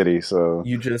York City, so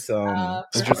you just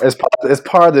it's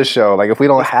part of the show. Like if we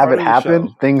don't have it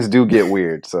happen, things do get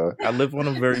weird. So I live on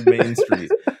a very main street.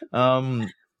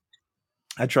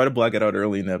 I try to block it out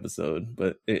early in the episode,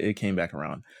 but it came back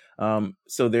around.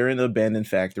 So they're in the abandoned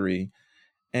factory,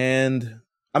 and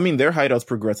I mean their hideouts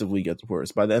progressively get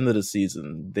worse. By the end of the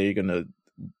season,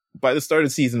 by the start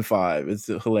of season 5, it's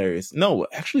hilarious. No,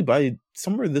 actually by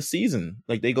somewhere this season,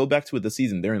 like they go back to it this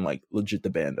season, they're in like legit the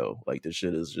bando. Like this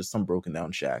shit is just some broken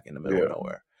down shack in the middle of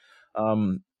nowhere.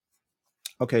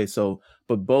 Okay, so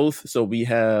we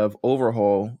have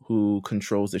Overhaul who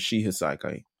controls the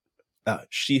Hisaki.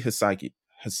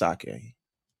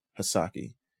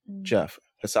 Jeff.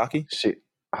 Hisaki?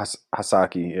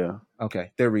 Hasaki, yeah.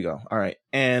 Okay, there we go. All right.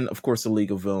 And of course, the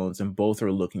League of Villains, and both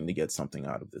are looking to get something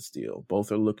out of this deal.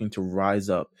 Both are looking to rise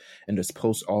up in this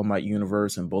post-All Might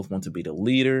universe, and both want to be the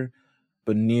leader,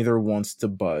 but neither wants to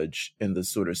budge in this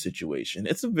sort of situation.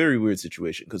 It's a very weird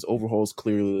situation because Overhaul's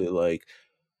clearly like,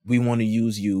 we want to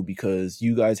use you because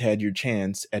you guys had your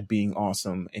chance at being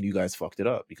awesome and you guys fucked it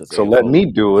up. So let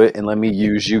me do it and let me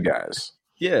use you guys.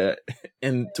 Yeah.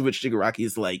 And to which Shigaraki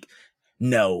is like,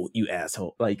 no, you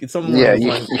asshole. Like it's something. Yeah,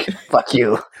 fuck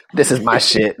you. This is my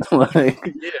shit. Like,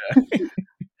 yeah.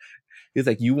 It's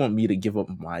like, you want me to give up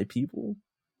my people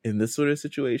in this sort of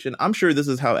situation? I'm sure this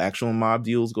is how actual mob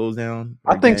deals goes down.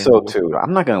 I think so too.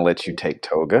 I'm not gonna let you take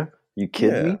Toga. You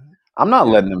kidding me? I'm not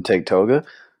letting them take Toga.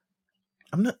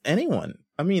 I'm not anyone.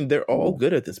 I mean, they're all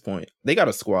good at this point. They got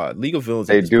a squad. League of Villains.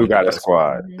 They do got a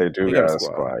squad. They do got a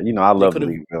squad. You know, I love the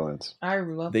League of Villains. I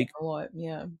love them a lot.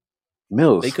 Yeah.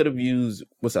 Meelz. They could have used.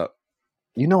 What's up?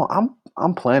 You know,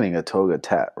 I'm planning a Toga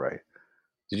tat, right?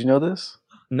 Did you know this?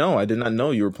 No, I did not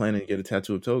know you were planning to get a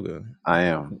tattoo of Toga. I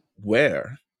am.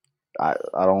 Where? I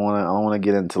don't want to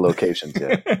get into locations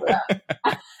yet.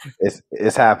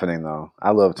 It's happening though.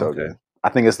 I love Toga. Okay. I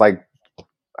think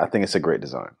it's a great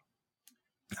design.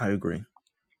 I agree.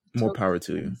 More power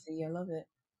to you. I love it.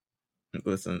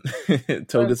 Listen,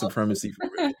 Toga supremacy for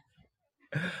real.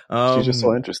 She's just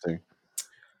so interesting.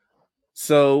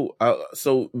 So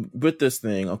with this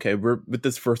thing, okay, with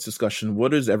this first discussion,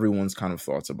 what is everyone's kind of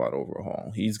thoughts about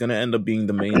Overhaul? He's going to end up being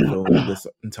the main villain of this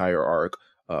entire arc.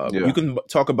 You can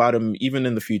talk about him even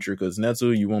in the future, because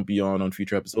Nezu, you won't be on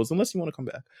future episodes unless you want to come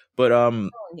back. But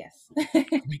yes,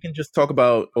 we can just talk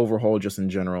about Overhaul just in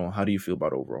general. How do you feel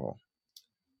about Overhaul?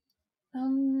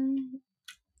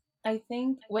 I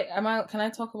think. Wait, Can I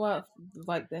talk about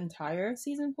like the entire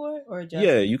season 4 or just?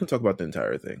 Yeah, you can talk about the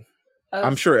entire thing. Oh,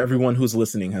 I'm sure everyone who's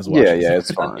listening has watched. Yeah,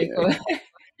 it's fine. Okay, cool.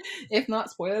 If not,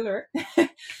 spoiler alert.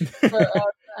 But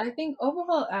I think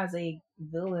overall, as a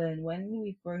villain, when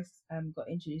we first got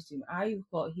introduced to him, I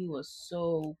thought he was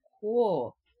so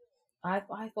cool. I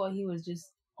thought he was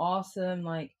just awesome.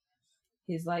 Like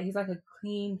he's like a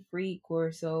clean freak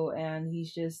or so, and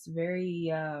he's just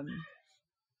very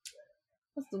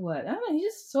what's the word? I don't know.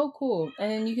 He's just so cool,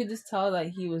 and you could just tell that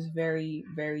he was very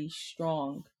very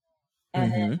strong. And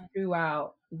then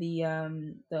throughout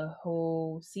the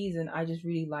whole season, I just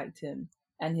really liked him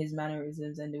and his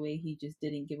mannerisms and the way he just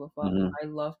didn't give a fuck. I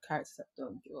love characters that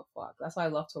don't give a fuck. That's why I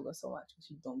love Toga so much, because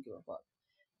she don't give a fuck.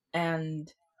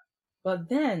 But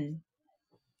then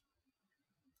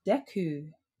Deku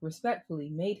respectfully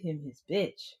made him his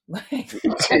bitch. Like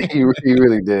he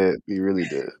really did. He really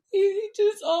did. He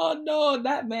just, oh no,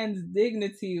 that man's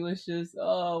dignity was just,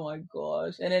 oh my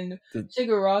gosh. And then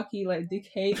Shigaraki like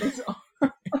decayed his arm.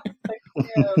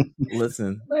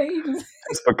 Listen, like he just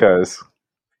it's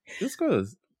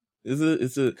because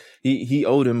it's a he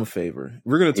owed him a favor.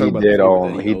 We're gonna talk about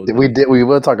we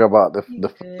will talk about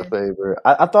the favor.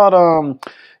 I thought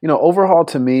Overhaul,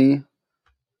 to me,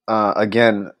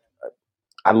 again,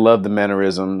 I love the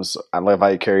mannerisms. I love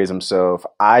how he carries himself.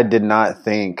 I did not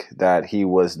think that he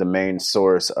was the main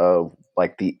source of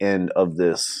like the end of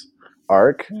this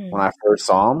arc when I first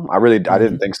saw him. I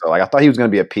didn't think so. Like I thought he was going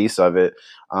to be a piece of it,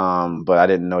 but I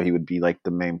didn't know he would be like the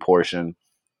main portion.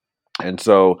 And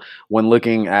so when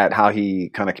looking at how he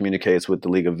kind of communicates with the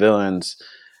League of Villains,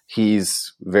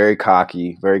 he's very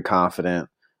cocky, very confident,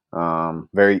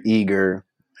 very eager.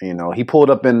 You know, he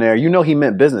pulled up in there. You know, he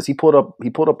meant business. He pulled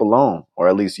up alone, or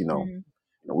at least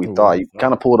we thought he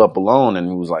kind of pulled up alone, and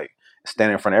he was like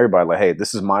standing in front of everybody, like, "Hey,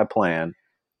 this is my plan.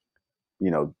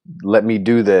 You know, let me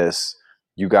do this.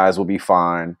 You guys will be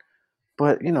fine."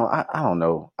 But I don't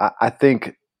know. I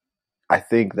think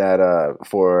that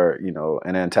for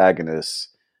an antagonist,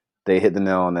 they hit the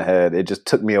nail on the head. It just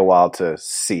took me a while to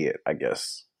see it, I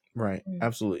guess. Right,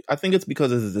 absolutely. I think it's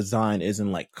because his design isn't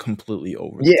like completely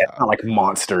over. It's not like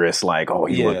monstrous. Like,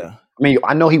 I mean,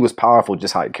 I know he was powerful,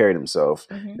 just how he carried himself.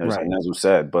 Like Nezu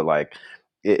said, but like,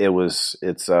 it's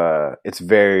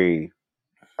very,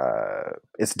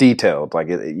 it's detailed. Like,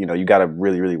 you got to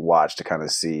really, really watch to kind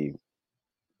of see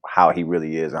how he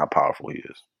really is and how powerful he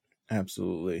is.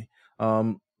 Absolutely.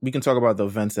 We can talk about the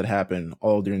events that happen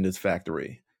all during this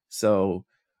factory. So,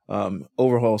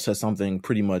 Overhaul says something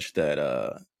pretty much that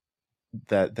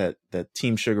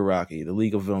Team Shigaraki, the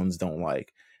League of Villains, don't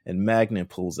like, and Magnet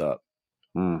pulls up,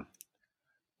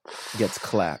 gets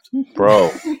clapped, bro.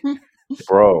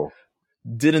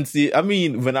 Didn't see. I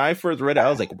mean, when I first read it, I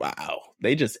was like, "Wow,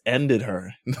 they just ended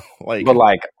her." but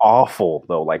like awful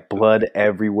though, like blood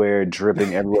everywhere,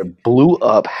 dripping everywhere, blew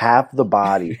up half the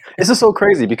body. This is so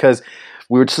crazy because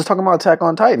we were just talking about Attack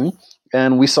on Titan,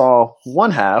 and we saw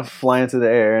one half fly into the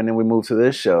air, and then we moved to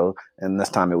this show, and this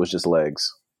time it was just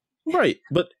legs. Right,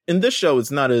 but in this show, it's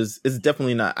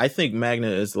definitely not. I think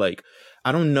Magna is like,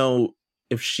 I don't know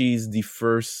if she's the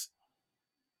first.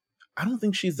 I don't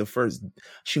think she's the first.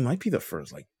 She might be the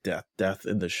first like death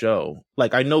in the show.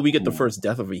 Like I know we get the first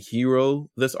death of a hero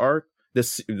this arc,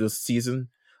 this season,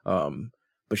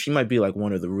 but she might be like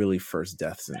one of the really first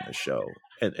deaths in the show,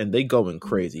 and they going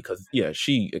crazy because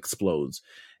she explodes,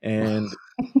 and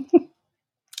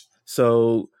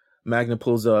so Magna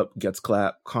pulls up, gets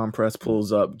clapped. Compress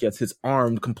pulls up, gets his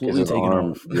arm completely taken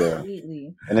off. Yeah,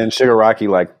 and then Shigaraki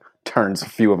like turns a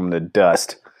few of them to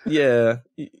dust. Yeah,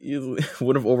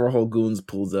 one of Overhaul goons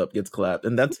pulls up, gets clapped,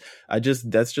 and that's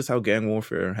just how gang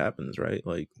warfare happens, right?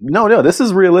 Like, no, this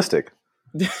is realistic.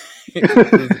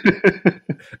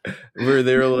 Where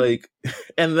they're like,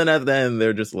 and then at the end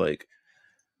they're just like,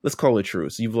 let's call it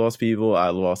truce. You've lost people, I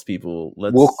lost people.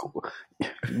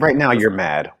 Right now you're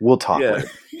mad. We'll talk. Yeah.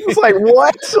 It's like,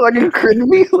 what? Like, you kidding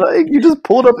me? Like, you just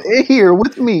pulled up in here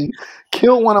with me,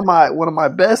 killed one of my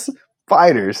best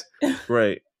fighters.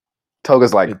 Right.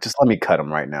 Toga's like, just let me cut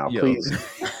him right now, please.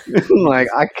 Like,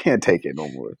 I can't take it no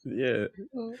more. Yeah.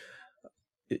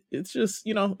 It's just,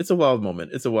 it's a wild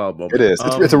moment. It's a wild moment. It is.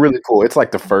 It's a really cool. It's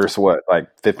like the first,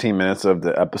 15 minutes of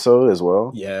the episode as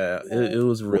well? Yeah. It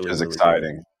was really, which is really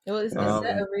exciting. Good.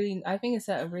 I think it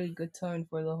set a really good tone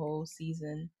for the whole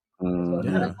season. So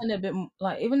kind of a bit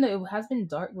like, even though it has been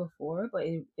dark before, but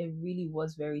it really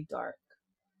was very dark.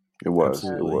 It was.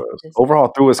 Overhaul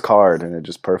threw his card, and it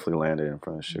just perfectly landed in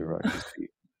front of Shigaraki's feet.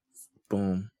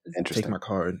 Boom. Interesting. Take my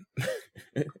card.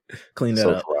 Clean that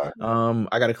up.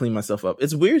 I got to clean myself up.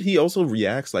 It's weird. He also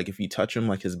reacts like if you touch him,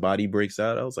 like his body breaks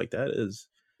out. I was like, that is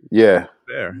Yeah.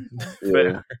 Fair.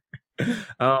 Yeah.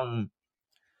 Fair.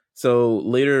 So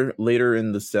later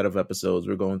in the set of episodes,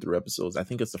 we're going through episodes. I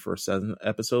think it's the first 7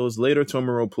 episodes. Later,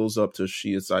 Tomura pulls up to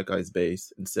Shia Saikai's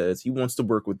base and says he wants to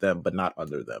work with them, but not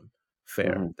under them.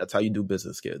 Fair. Mm-hmm. That's how you do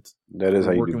business, kids. That is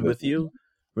how you do working business. with you.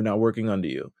 We're not working under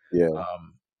you. Yeah.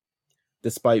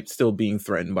 Despite still being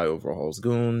threatened by Overhaul's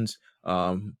goons.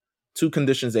 2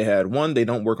 conditions they had. 1, they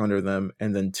don't work under them.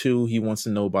 And then 2, he wants to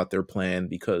know about their plan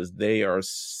because they are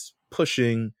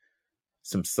pushing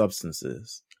some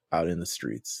substances out in the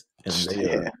streets. And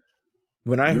they are,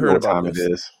 when I heard about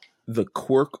this, the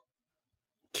quirk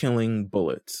killing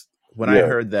bullets, when I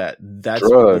heard that's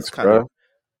drugs,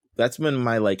 that's when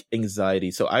my like anxiety.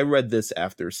 So I read this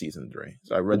after season 3.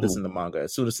 So I read this in the manga.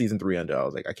 As soon as season 3 ended, I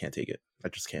was like, I can't take it. I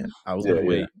just can't. I was gonna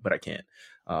wait, but I can't.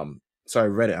 So I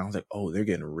read it and I was like, oh, they're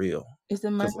getting real. Is the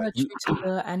manga true to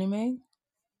the anime?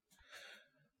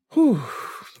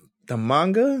 The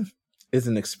manga is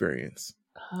an experience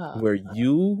where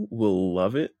you will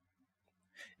love it,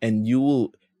 and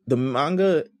the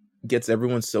manga gets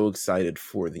everyone so excited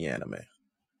for the anime.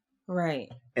 Right.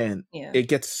 And it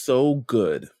gets so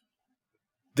good.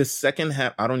 The second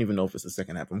half, I don't even know if it's the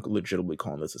second half. I'm legitimately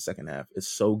calling this the second half. It's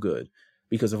so good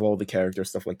because of all the character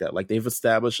stuff like that. Like they've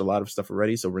established a lot of stuff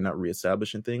already, so we're not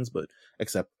reestablishing things, but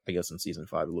except I guess in season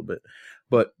 5 a little bit.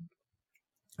 But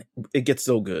it gets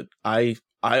so good. I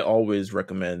always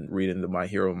recommend reading the My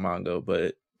Hero manga,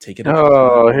 but take it.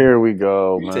 Here we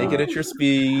go. Man. Take it at your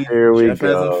speed. Here we Jeff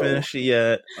go. hasn't finished it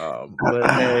yet.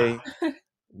 But hey,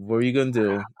 what are you gonna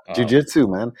do? Jiu-Jitsu,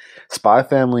 man. Spy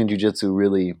Family and Jiu-Jitsu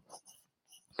really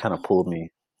kind of pulled my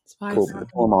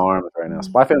arms right now.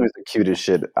 Spy Family is the cutest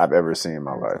shit I've ever seen in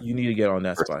my life. You need to get on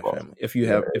that Spy Family if you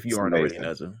aren't already,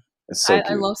 Nezu. It's so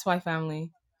I love Spy Family.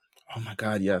 Oh my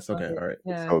god, yes. Okay, all right.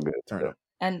 Yeah. So good. Turn up.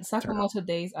 And Sakamoto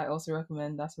Days, I also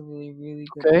recommend. That's a really, really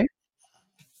good. Okay.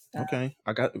 Okay,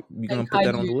 we're gonna put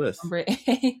that on the list.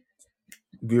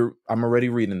 I'm already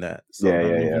reading that. So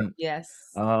yeah. Yes.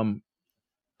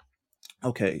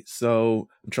 Okay, so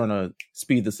I'm trying to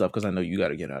speed this up because I know you got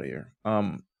to get out of here.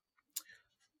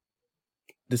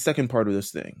 The second part of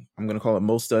this thing, I'm gonna call it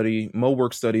Mo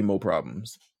work study, Mo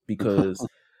problems, because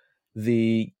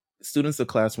the students of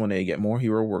Class 1A get more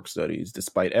hero work studies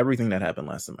despite everything that happened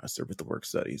last semester with the work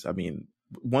studies. I mean,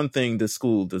 one thing the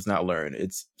school does not learn,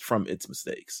 it's from its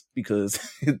mistakes, because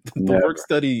the work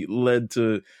study led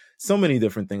to so many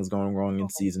different things going wrong in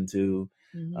season 2.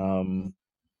 Mm-hmm.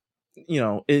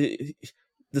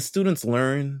 The students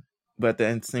learn, but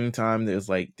at the same time,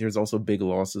 there's also big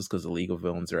losses because the League of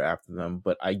Villains are after them.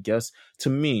 But I guess, to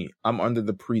me, I'm under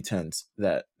the pretense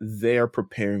that they're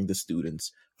preparing the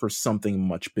students for something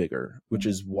much bigger, which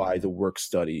is why the work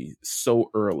study so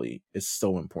early is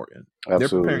so important. Absolutely.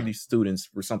 They're preparing these students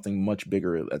for something much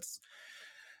bigger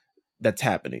that's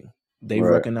happening. They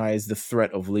recognize the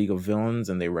threat of League of Villains,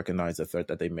 and they recognize the threat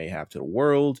that they may have to the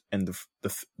world, and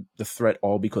the threat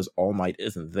all because All Might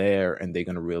isn't there, and they're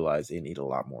going to realize they need a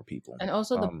lot more people. And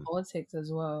also the politics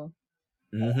as well.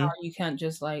 Mm-hmm. How you can't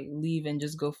just leave and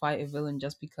just go fight a villain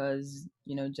just because,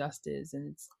 justice.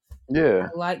 And it's I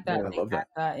like that they had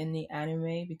that in the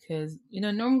anime because,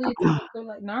 normally so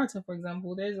like Naruto, for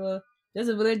example, there's a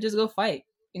villain, just go fight,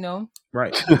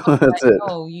 Right. That's it.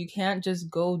 No, you can't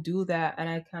just go do that. And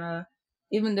I kind of,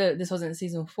 even though this wasn't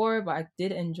season 4, but I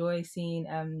did enjoy seeing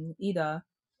Ida,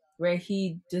 where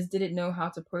he just didn't know how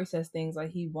to process things.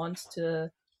 Like he wants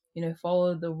to,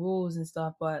 follow the rules and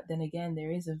stuff, but then again, there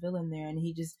is a villain there, and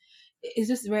it's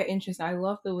just very interesting. I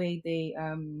love the way they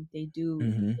do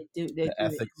the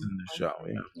ethics in the show.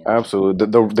 Yeah. Absolutely.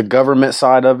 The government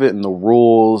side of it and the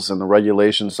rules and the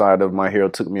regulation side of My Hero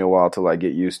took me a while to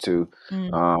get used to.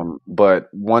 But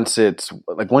once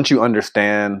you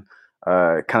understand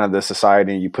kind of the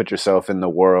society and you put yourself in the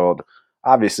world,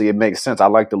 obviously it makes sense. I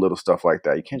like the little stuff like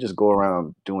that. You can't just go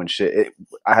around doing shit.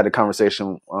 I had a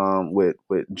conversation with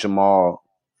Jamal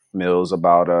Meelz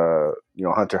about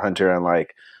Hunter x Hunter and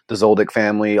the Zoldyck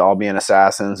family all being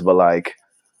assassins, but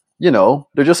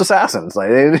they're just assassins.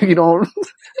 They don't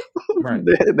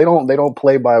they don't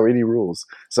play by any rules.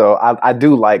 So I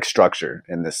do like structure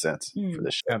in this sense for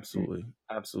this show.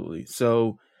 Absolutely.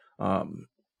 So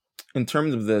in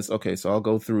terms of this, okay, so I'll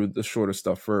go through the shorter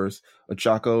stuff first.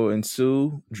 Ochako and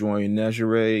Sue join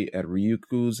Nejire at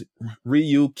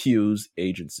Ryukyu's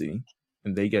agency,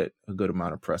 and they get a good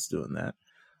amount of press doing that.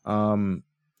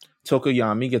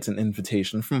 Tokoyami gets an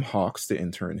invitation from Hawks to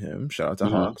intern him. Shout out to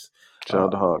Hawks. Shout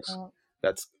out to Hawks.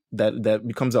 That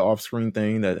becomes an off-screen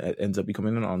thing that ends up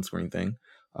becoming an on-screen thing.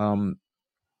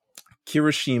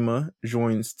 Kirishima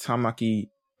joins Tamaki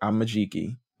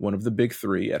Amajiki, one of the big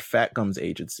three at Fat Gum's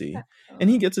agency, and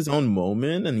he gets his own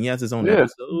moment, and he has his own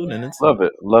episode, and it's love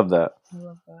it, love that. I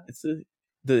love that. It's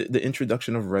the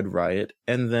introduction of Red Riot,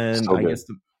 and then I guess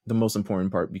the most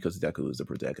important part, because Deku is the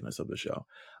protagonist of the show.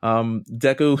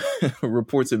 Deku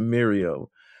reports at Mirio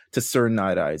to Sir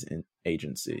Nightaye's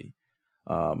agency.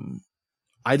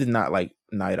 I did not like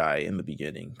Nighteye in the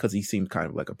beginning because he seemed kind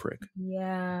of like a prick.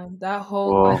 Yeah, that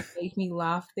whole make me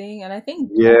laugh thing, and I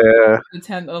think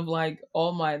attempt of like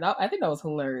All Might. I think that was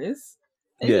hilarious.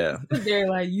 And they're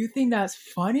like, you think that's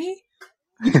funny?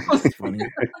 It's funny.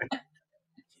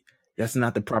 That's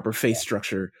not the proper face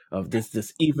structure of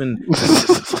this. Even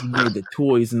made the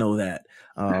toys know that.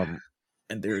 And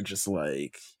they're just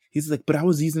like, he's like, but I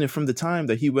was using it from the time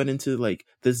that he went into like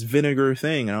this vinegar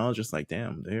thing, and I was just like,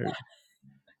 damn, they're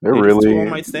really All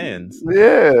Might stands.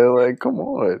 Yeah, like come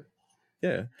on.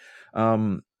 Yeah.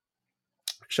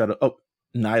 Shout out. Oh,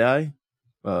 Nighteye,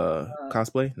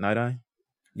 cosplay Nighteye.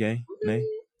 Yay, nay.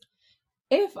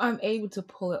 If I'm able to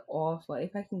pull it off, like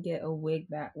if I can get a wig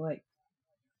that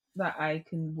I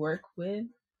can work with,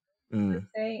 let's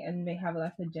say, and may have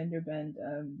like a gender bend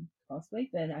cosplay,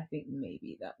 then I think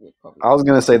maybe that would probably. I was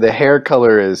gonna say the hair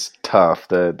color is tough.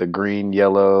 The green,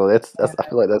 yellow. That's I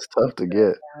feel like that's tough to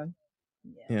get.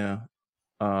 Yeah.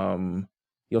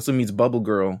 He also meets Bubble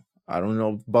Girl. I don't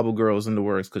know if Bubble Girl is in the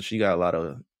works because she got a lot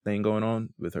of thing going on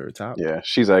with her top. Yeah,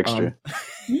 she's extra.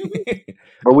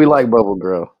 But we like Bubble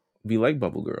Girl. We like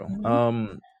Bubble Girl.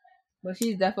 But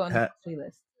she's definitely on the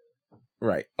playlist.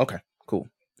 Right. Okay. Cool.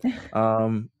 He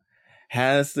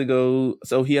has to go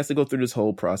through this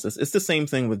whole process. It's the same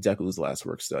thing with Deku's last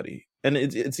work study. And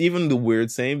it's even the weird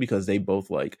same because they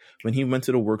both like when he went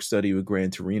to the work study with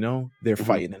Gran Torino, they're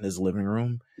fighting in his living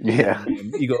room. Yeah.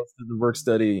 He goes to the work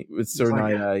study with Sir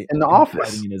Nighteye in the office.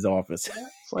 Fighting in his office.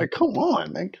 It's like, come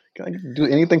on, man. Can I do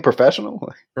anything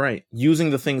professional? Right. Using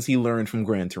the things he learned from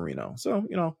Gran Torino. So,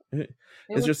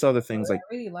 it's just other things like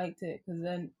I really liked it because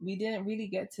then we didn't really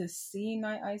get to see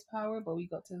Night Eye's power, but we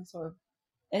got to sort of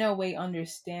in a way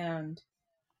understand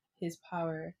his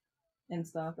power and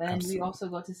stuff, and Absolutely. We also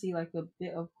got to see like a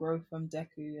bit of growth from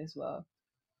Deku as well.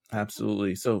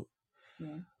 Absolutely. So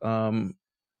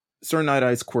Sir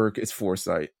Night-Eye's quirk is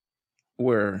Foresight,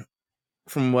 where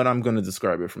from what I'm going to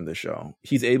describe it from the show,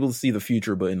 he's able to see the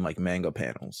future but in like manga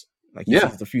panels, like he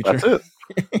sees the future. That's it.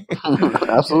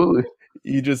 Absolutely.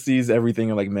 He just sees everything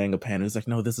in like manga panels. It's like,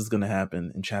 no, this is going to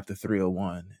happen in chapter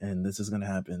 301, and this is going to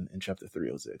happen in chapter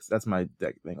 306. That's my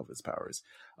thing of his powers.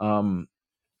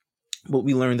 But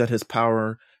we learned that his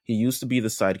power, he used to be the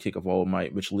sidekick of All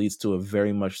Might, which leads to a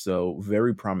very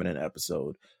prominent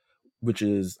episode, which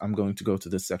is, I'm going to go to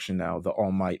this section now, the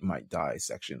All Might Might Die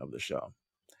section of the show.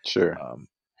 Sure.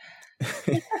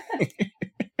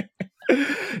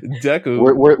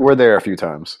 Deku. We're there a few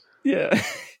times. Yeah.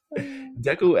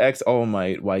 Deku asks All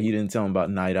Might why he didn't tell him about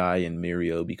Nighteye and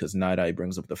Mirio, because Nighteye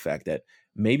brings up the fact that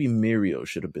maybe Mirio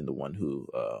should have been the one who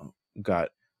got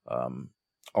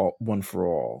One for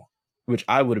All, which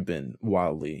I would have been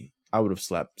wildly. I would have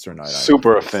slapped Sir Nighteye.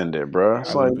 Super offended, bro.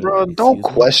 It's like, bro, don't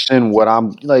question what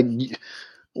I'm like.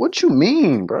 What you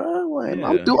mean, bro? Like,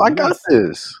 I got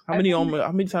this. How many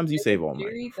times do you save All Might?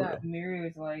 Theory that Mirio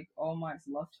is like All Might's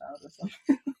love child or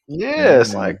something. Yeah,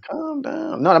 it's like, calm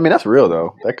down. No, I mean that's real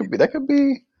though. That could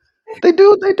be. They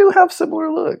do have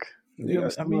similar look. Yeah,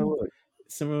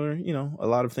 similar. A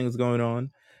lot of things going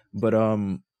on, but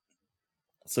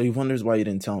so he wonders why you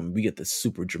didn't tell him. We get this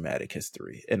super dramatic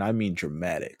history, and I mean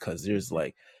dramatic because there's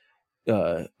like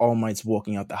All Might's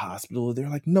walking out the hospital. They're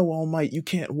like, no, All Might, you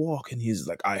can't walk, and he's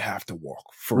like, I have to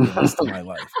walk for the rest of my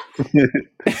life.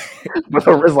 But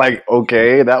it's like,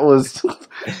 okay, that was.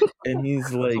 And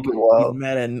he's like, he's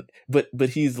mad at, but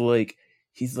he's like,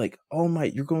 All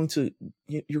Might, you're gonna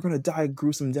die a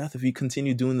gruesome death if you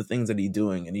continue doing the things that he's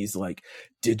doing. And he's like,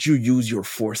 did you use your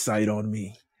foresight on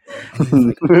me?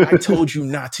 Like, I told you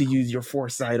not to use your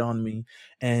foresight on me.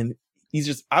 And he's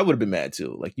just, I would have been mad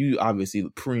too. Like, you obviously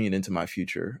preying into my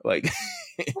future, like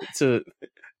to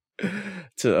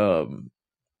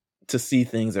see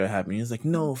things that are happening. He's like,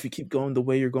 no, if you keep going the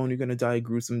way you're going, you're going to die a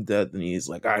gruesome death. And he's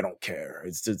like, I don't care.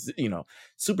 It's just,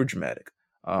 super dramatic.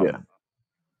 And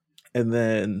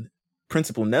then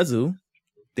Principal Nezu,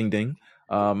 ding, ding.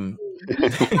 He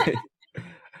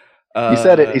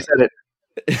said it.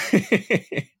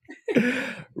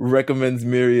 Recommends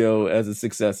Mirio as a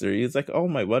successor. He's like, oh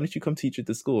my, why don't you come teach at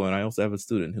the school? And I also have a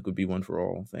student who could be One for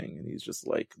All thing. And he's just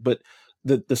like, but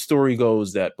the story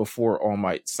goes that before All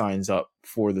Might signs up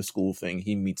for the school thing,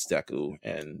 he meets Deku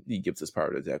and he gives his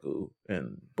power to Deku,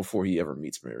 and before he ever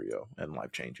meets Mirio, and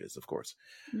life changes, of course.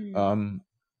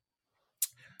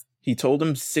 He told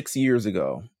him 6 years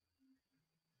ago.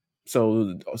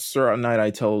 So Sir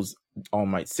Nighteye tells All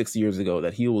Might 6 years ago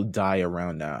that he will die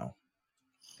around now.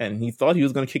 And he thought he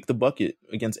was going to kick the bucket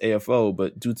against AFO,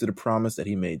 but due to the promise that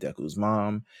he made Deku's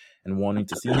mom and wanting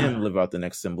to see him live out the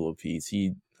next symbol of peace,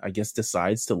 he, I guess,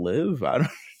 decides to live. I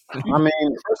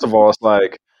mean, first of all, it's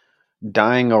like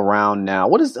dying around now.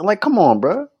 What is like? Come on,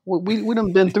 bro. We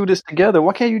done been through this together.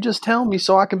 Why can't you just tell me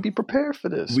so I can be prepared for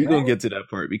this? We're gonna get to that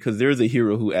part because there's a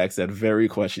hero who asks that very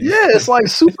question. Yeah, it's like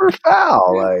super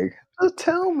foul. Like, just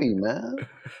tell me,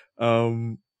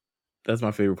 man. That's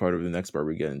my favorite part of the next part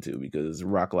we get into because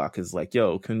Rocklock is like,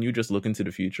 "Yo, can you just look into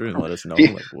the future and let us know?"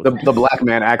 The black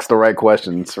man asks the right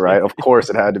questions, right? Of course,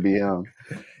 it had to be him.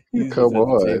 Come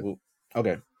on.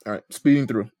 Okay, all right. Speeding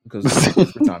through because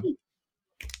for time.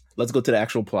 Let's go to the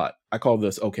actual plot. I call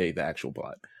this the actual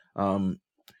plot.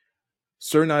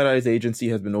 Sir Nightheye's agency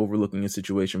has been overlooking a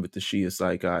situation with the Shia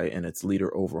Saikai and its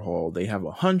leader Overhaul. They have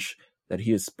a hunch that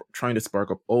he is trying to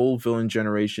spark up old villain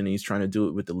generation. He's trying to do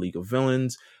it with the League of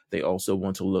Villains. They also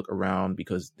want to look around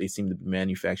because they seem to be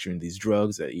manufacturing these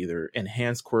drugs that either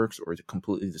enhance quirks or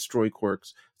completely destroy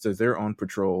quirks. So they're on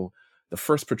patrol. The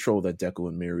first patrol that Deku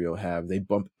and Mirio have, they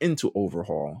bump into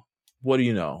Overhaul. What do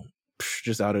you know?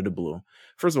 Just out of the blue.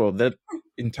 First of all, that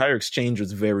entire exchange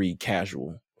was very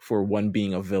casual for one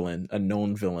being a villain, a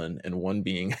known villain, and one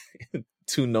being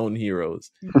two known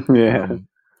heroes. Yeah.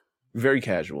 Very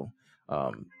casual.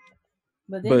 But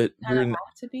it have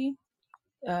to be.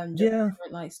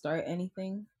 Like start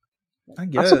anything. I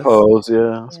guess. I suppose.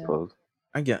 Yeah. I suppose.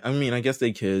 I guess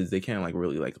they kids. They can't like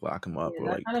really like lock them up or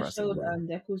like. Kind of showed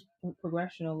Deku's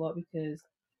progression a lot because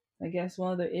I guess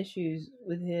one of the issues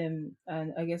with him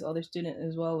and I guess other students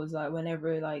as well was like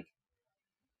whenever like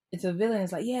it's a villain,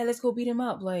 it's like yeah, let's go beat him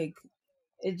up. Like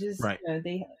it just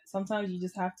they sometimes you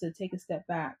just have to take a step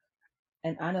back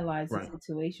and analyze the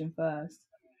situation first.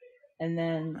 And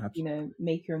then,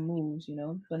 make your moves,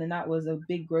 But then that was a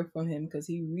big growth from him because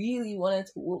he really wanted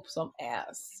to whoop some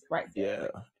ass right there.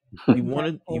 Yeah. He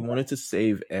wanted to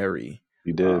save Eri.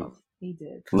 He did. He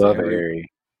did. Love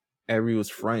Eri. Eri was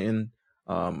frightened.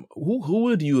 Who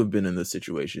would you have been in this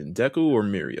situation? Deku or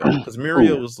Mirio? Because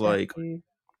Mirio was like...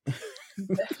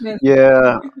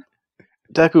 Yeah.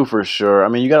 Deku for sure. I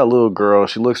mean, you got a little girl.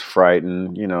 She looks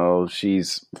frightened.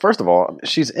 She's... First of all,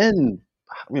 she's in...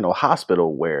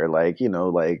 hospital wear, like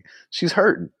she's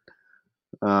hurting.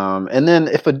 And then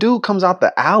if a dude comes out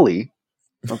the alley,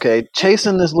 okay,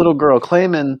 chasing this little girl,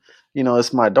 claiming,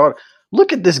 it's my daughter.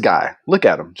 Look at this guy. Look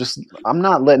at him. I'm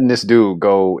not letting this dude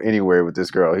go anywhere with this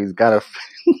girl. He's got to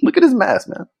look at his mask,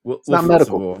 man. It's not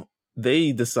medical. Of all,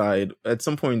 they decide at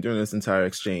some point during this entire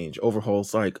exchange,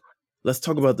 Overhaul's like, let's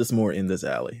talk about this more in this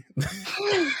alley.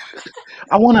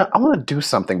 I want to do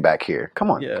something back here.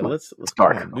 Come on. Yeah, let's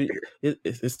start.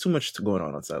 It's too much going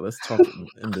on outside. Let's talk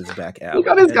in this back alley. Look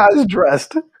how this guy's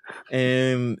dressed.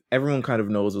 And everyone kind of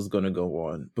knows what's going to go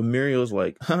on. But Mirio's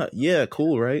like, yeah,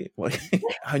 cool, right? Like,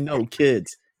 I know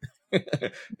kids.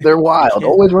 They're wild,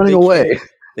 always running away.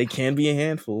 They can be a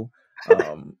handful.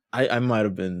 I might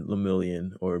have been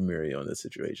Lemillion or Mirio in this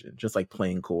situation, just like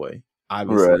playing coy.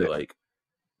 Obviously, like,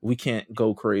 we can't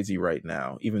go crazy right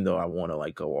now, even though I want to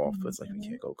like go off. But it's like we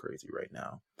can't go crazy right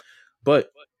now.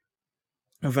 But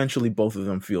eventually, both of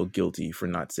them feel guilty for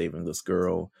not saving this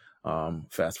girl.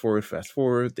 Fast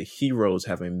forward. The heroes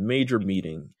have a major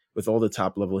meeting with all the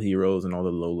top level heroes and all the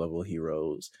low level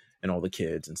heroes and all the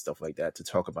kids and stuff like that to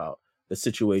talk about the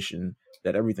situation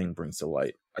that everything brings to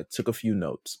light. I took a few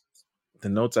notes. The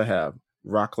notes I have.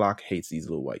 Rocklock hates these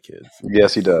little white kids.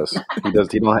 Yes, he does. He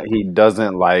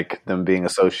doesn't like them being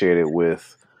associated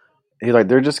with. He's like,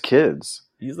 they're just kids.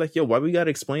 He's like, yo, why we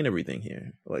gotta explain everything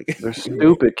here? Like, they're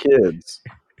stupid kids.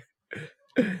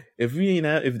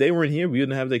 If they weren't here, we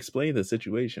wouldn't have to explain the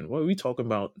situation. Why are we talking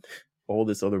about all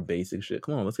this other basic shit?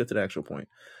 Come on, let's get to the actual point.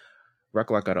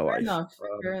 Rocklock got a life.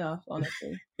 Fair enough,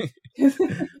 honestly.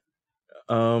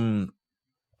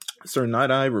 Sir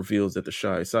Nighteye reveals that the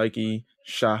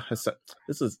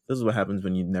this is what happens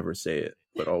when you never say it,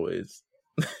 but always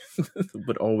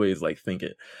like think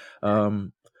it.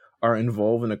 Are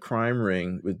involved in a crime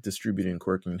ring with distributing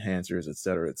quirk enhancers,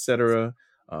 etc., etc.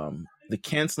 The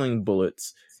canceling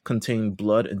bullets contain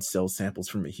blood and cell samples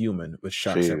from a human, which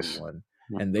shocks everyone.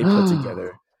 And they put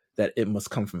together that it must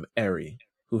come from Eri,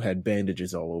 who had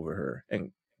bandages all over her,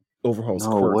 and Overhaul's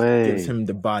quirk gives him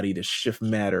the body to shift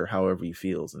matter however he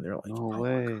feels, and they're like, "No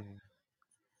way!"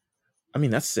 I mean,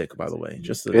 that's sick, by the way. It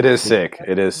is sick.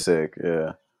 It is sick.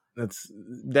 Yeah,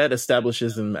 that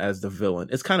establishes him as the villain.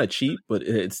 It's kind of cheap, but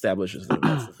it establishes him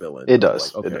as the villain. It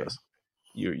does. Like, okay, it does.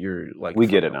 You're like we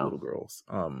get it now, little girls.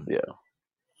 Yeah.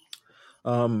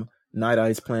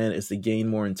 Night-Eye's plan is to gain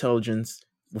more intelligence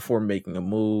before making a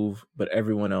move, but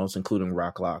everyone else, including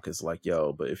Rocklock, is like,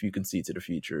 yo, but if you can see to the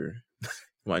future,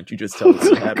 why don't you just tell us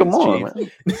what happens, Come on,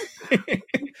 Chief?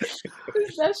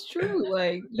 That's true.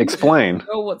 Like, explain. You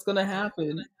know what's gonna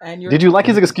happen, and did you like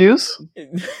his excuse?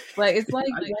 Like, it's like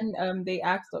when they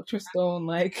asked Dr. Stone,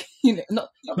 like, you know, not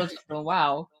Dr. Stone.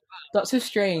 Wow, Doctor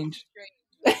Strange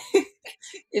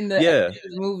in the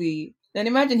movie. Then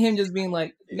imagine him just being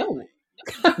like, no.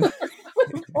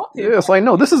 Yeah, it's like,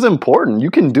 no, this is important.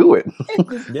 You can do it.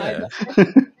 Yeah.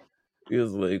 He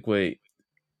was like, wait.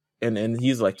 And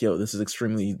he's like, yo, this is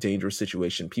extremely dangerous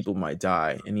situation. People might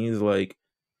die. And he's like,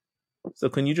 so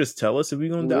can you just tell us if we're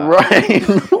going to die?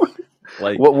 Right.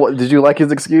 Like, what did you like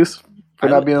his excuse for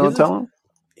not being able to tell him?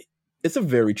 It's a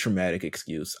very traumatic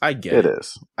excuse. I get it. It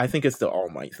is. I think it's the All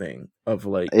Might thing of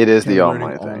like, it is the All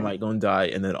Might thing. All Might going to die.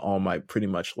 And then All Might pretty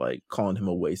much like calling him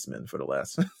a wasteman for the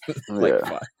last like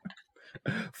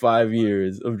 5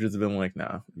 years of just been like,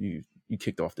 nah, you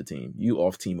kicked off the team. You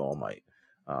off team All Might.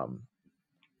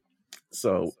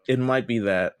 So it might be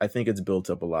that. I think it's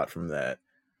built up a lot from that.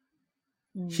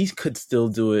 He could still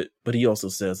do it, but he also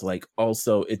says like,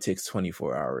 also it takes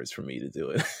 24 hours for me to do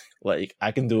it. Like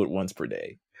I can do it once per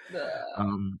day.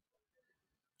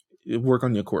 Work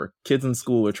on your quirk. Kids in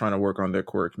school are trying to work on their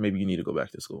quirk. Maybe you need to go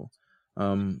back to school.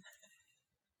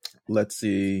 Let's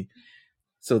see.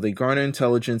 So they garner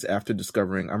intelligence after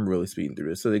discovering, I'm really speeding through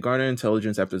this. So they garner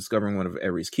intelligence after discovering one of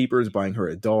Eri's keepers, buying her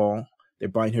a doll. They're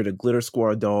buying her the Glitter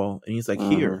Squad doll. And he's like,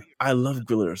 here, I love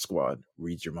Glitter Squad.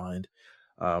 Reads your mind.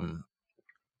 And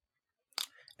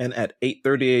at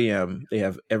 8:30 a.m., they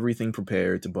have everything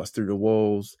prepared to bust through the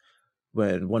walls.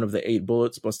 When one of the 8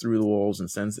 bullets busts through the walls and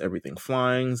sends everything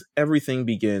flying, everything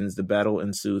begins. The battle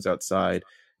ensues outside.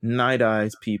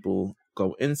 Night-Eye's people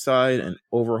go inside, and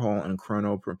Overhaul and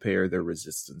Chrono prepare their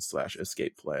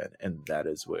resistance/escape plan. And that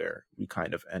is where we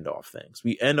kind of end off things.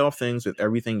 We end off things with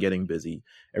everything getting busy,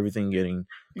 everything getting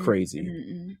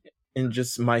crazy. In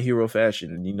just My Hero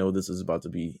fashion. And you know this is about to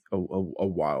be a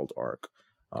wild arc.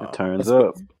 It turns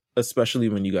up. Especially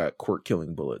when you got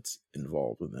quirk-killing bullets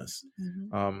involved in this.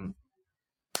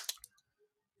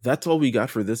 That's all we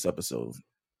got for this episode.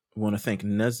 I want to thank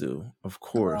Nezu, of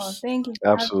course. Oh, thank you.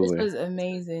 Absolutely. This was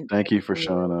amazing. Thank you for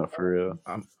showing up, for real.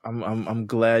 I'm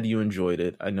glad you enjoyed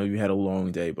it. I know you had a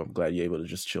long day, but I'm glad you're able to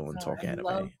just chill and talk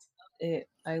anime.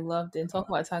 I loved it. And talk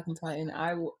about Attack on Titan.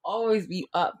 I will always be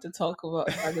up to talk about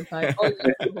Attack on Titan. Always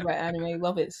talk about anime.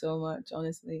 Love it so much,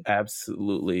 honestly.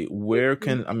 Absolutely. Where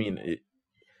can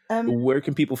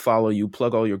people follow you?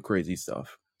 Plug all your crazy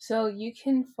stuff. So you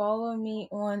can follow me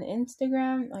on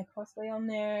Instagram. I cosplay on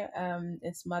there.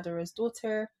 It's Madara's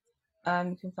Daughter.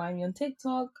 You can find me on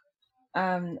TikTok,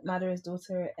 Madara's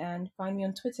Daughter, and find me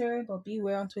on Twitter. But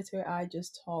beware on Twitter. I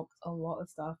just talk a lot of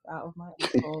stuff out of my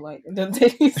ego. Like, don't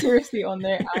take me seriously on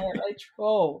there. I am a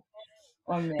troll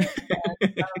on there.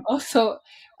 And, also,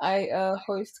 I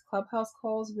host Clubhouse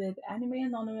calls with Anime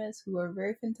Anonymous, who are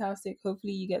very fantastic.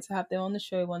 Hopefully, you get to have them on the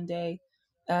show one day.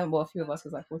 Well, a few of us,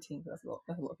 because like 14, that's a lot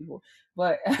of people.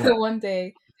 But one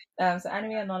day, so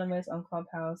Anime Anonymous on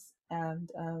Clubhouse, and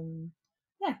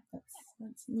yeah,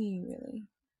 that's me really.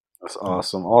 That's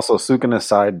awesome. Also, Sukuna's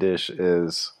side dish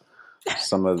is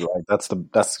some of like that's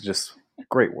just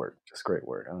great work. Just great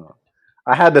work. I don't know.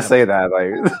 I had to say that. Like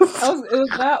it was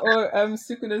that or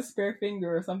Sukuna's spare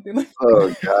finger or something like that.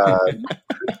 Oh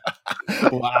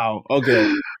God! Wow.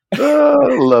 Okay.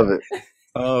 Love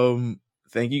it.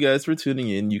 Thank you guys for tuning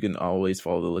in. You can always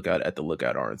follow The Lookout at The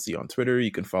Lookout RNC on Twitter.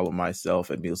 You can follow myself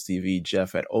at Meelz TV,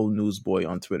 Jeff at Old Newsboy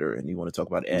on Twitter. And you want to talk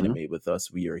about anime with us,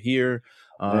 we are here.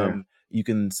 You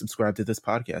can subscribe to this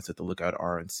podcast at The Lookout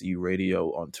RNC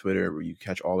Radio on Twitter, where you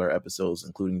catch all our episodes,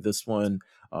 including this one,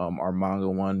 our manga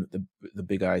one, the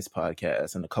Big Eyes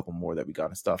podcast, and a couple more that we got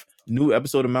and stuff. New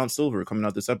episode of Mount Silver coming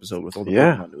out this episode with all the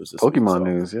Pokemon news. Pokemon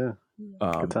news, yeah.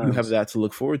 You have that to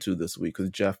look forward to this week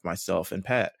with Jeff, myself, and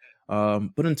Pat.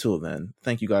 But until then,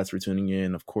 thank you guys for tuning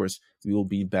in. Of course, we will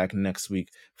be back next week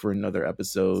for another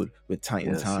episode with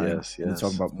Titan Time. Yes. We'll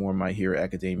talk about more My Hero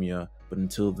Academia. But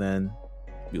until then,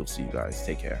 we'll see you guys.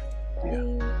 Take care.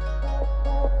 Yeah.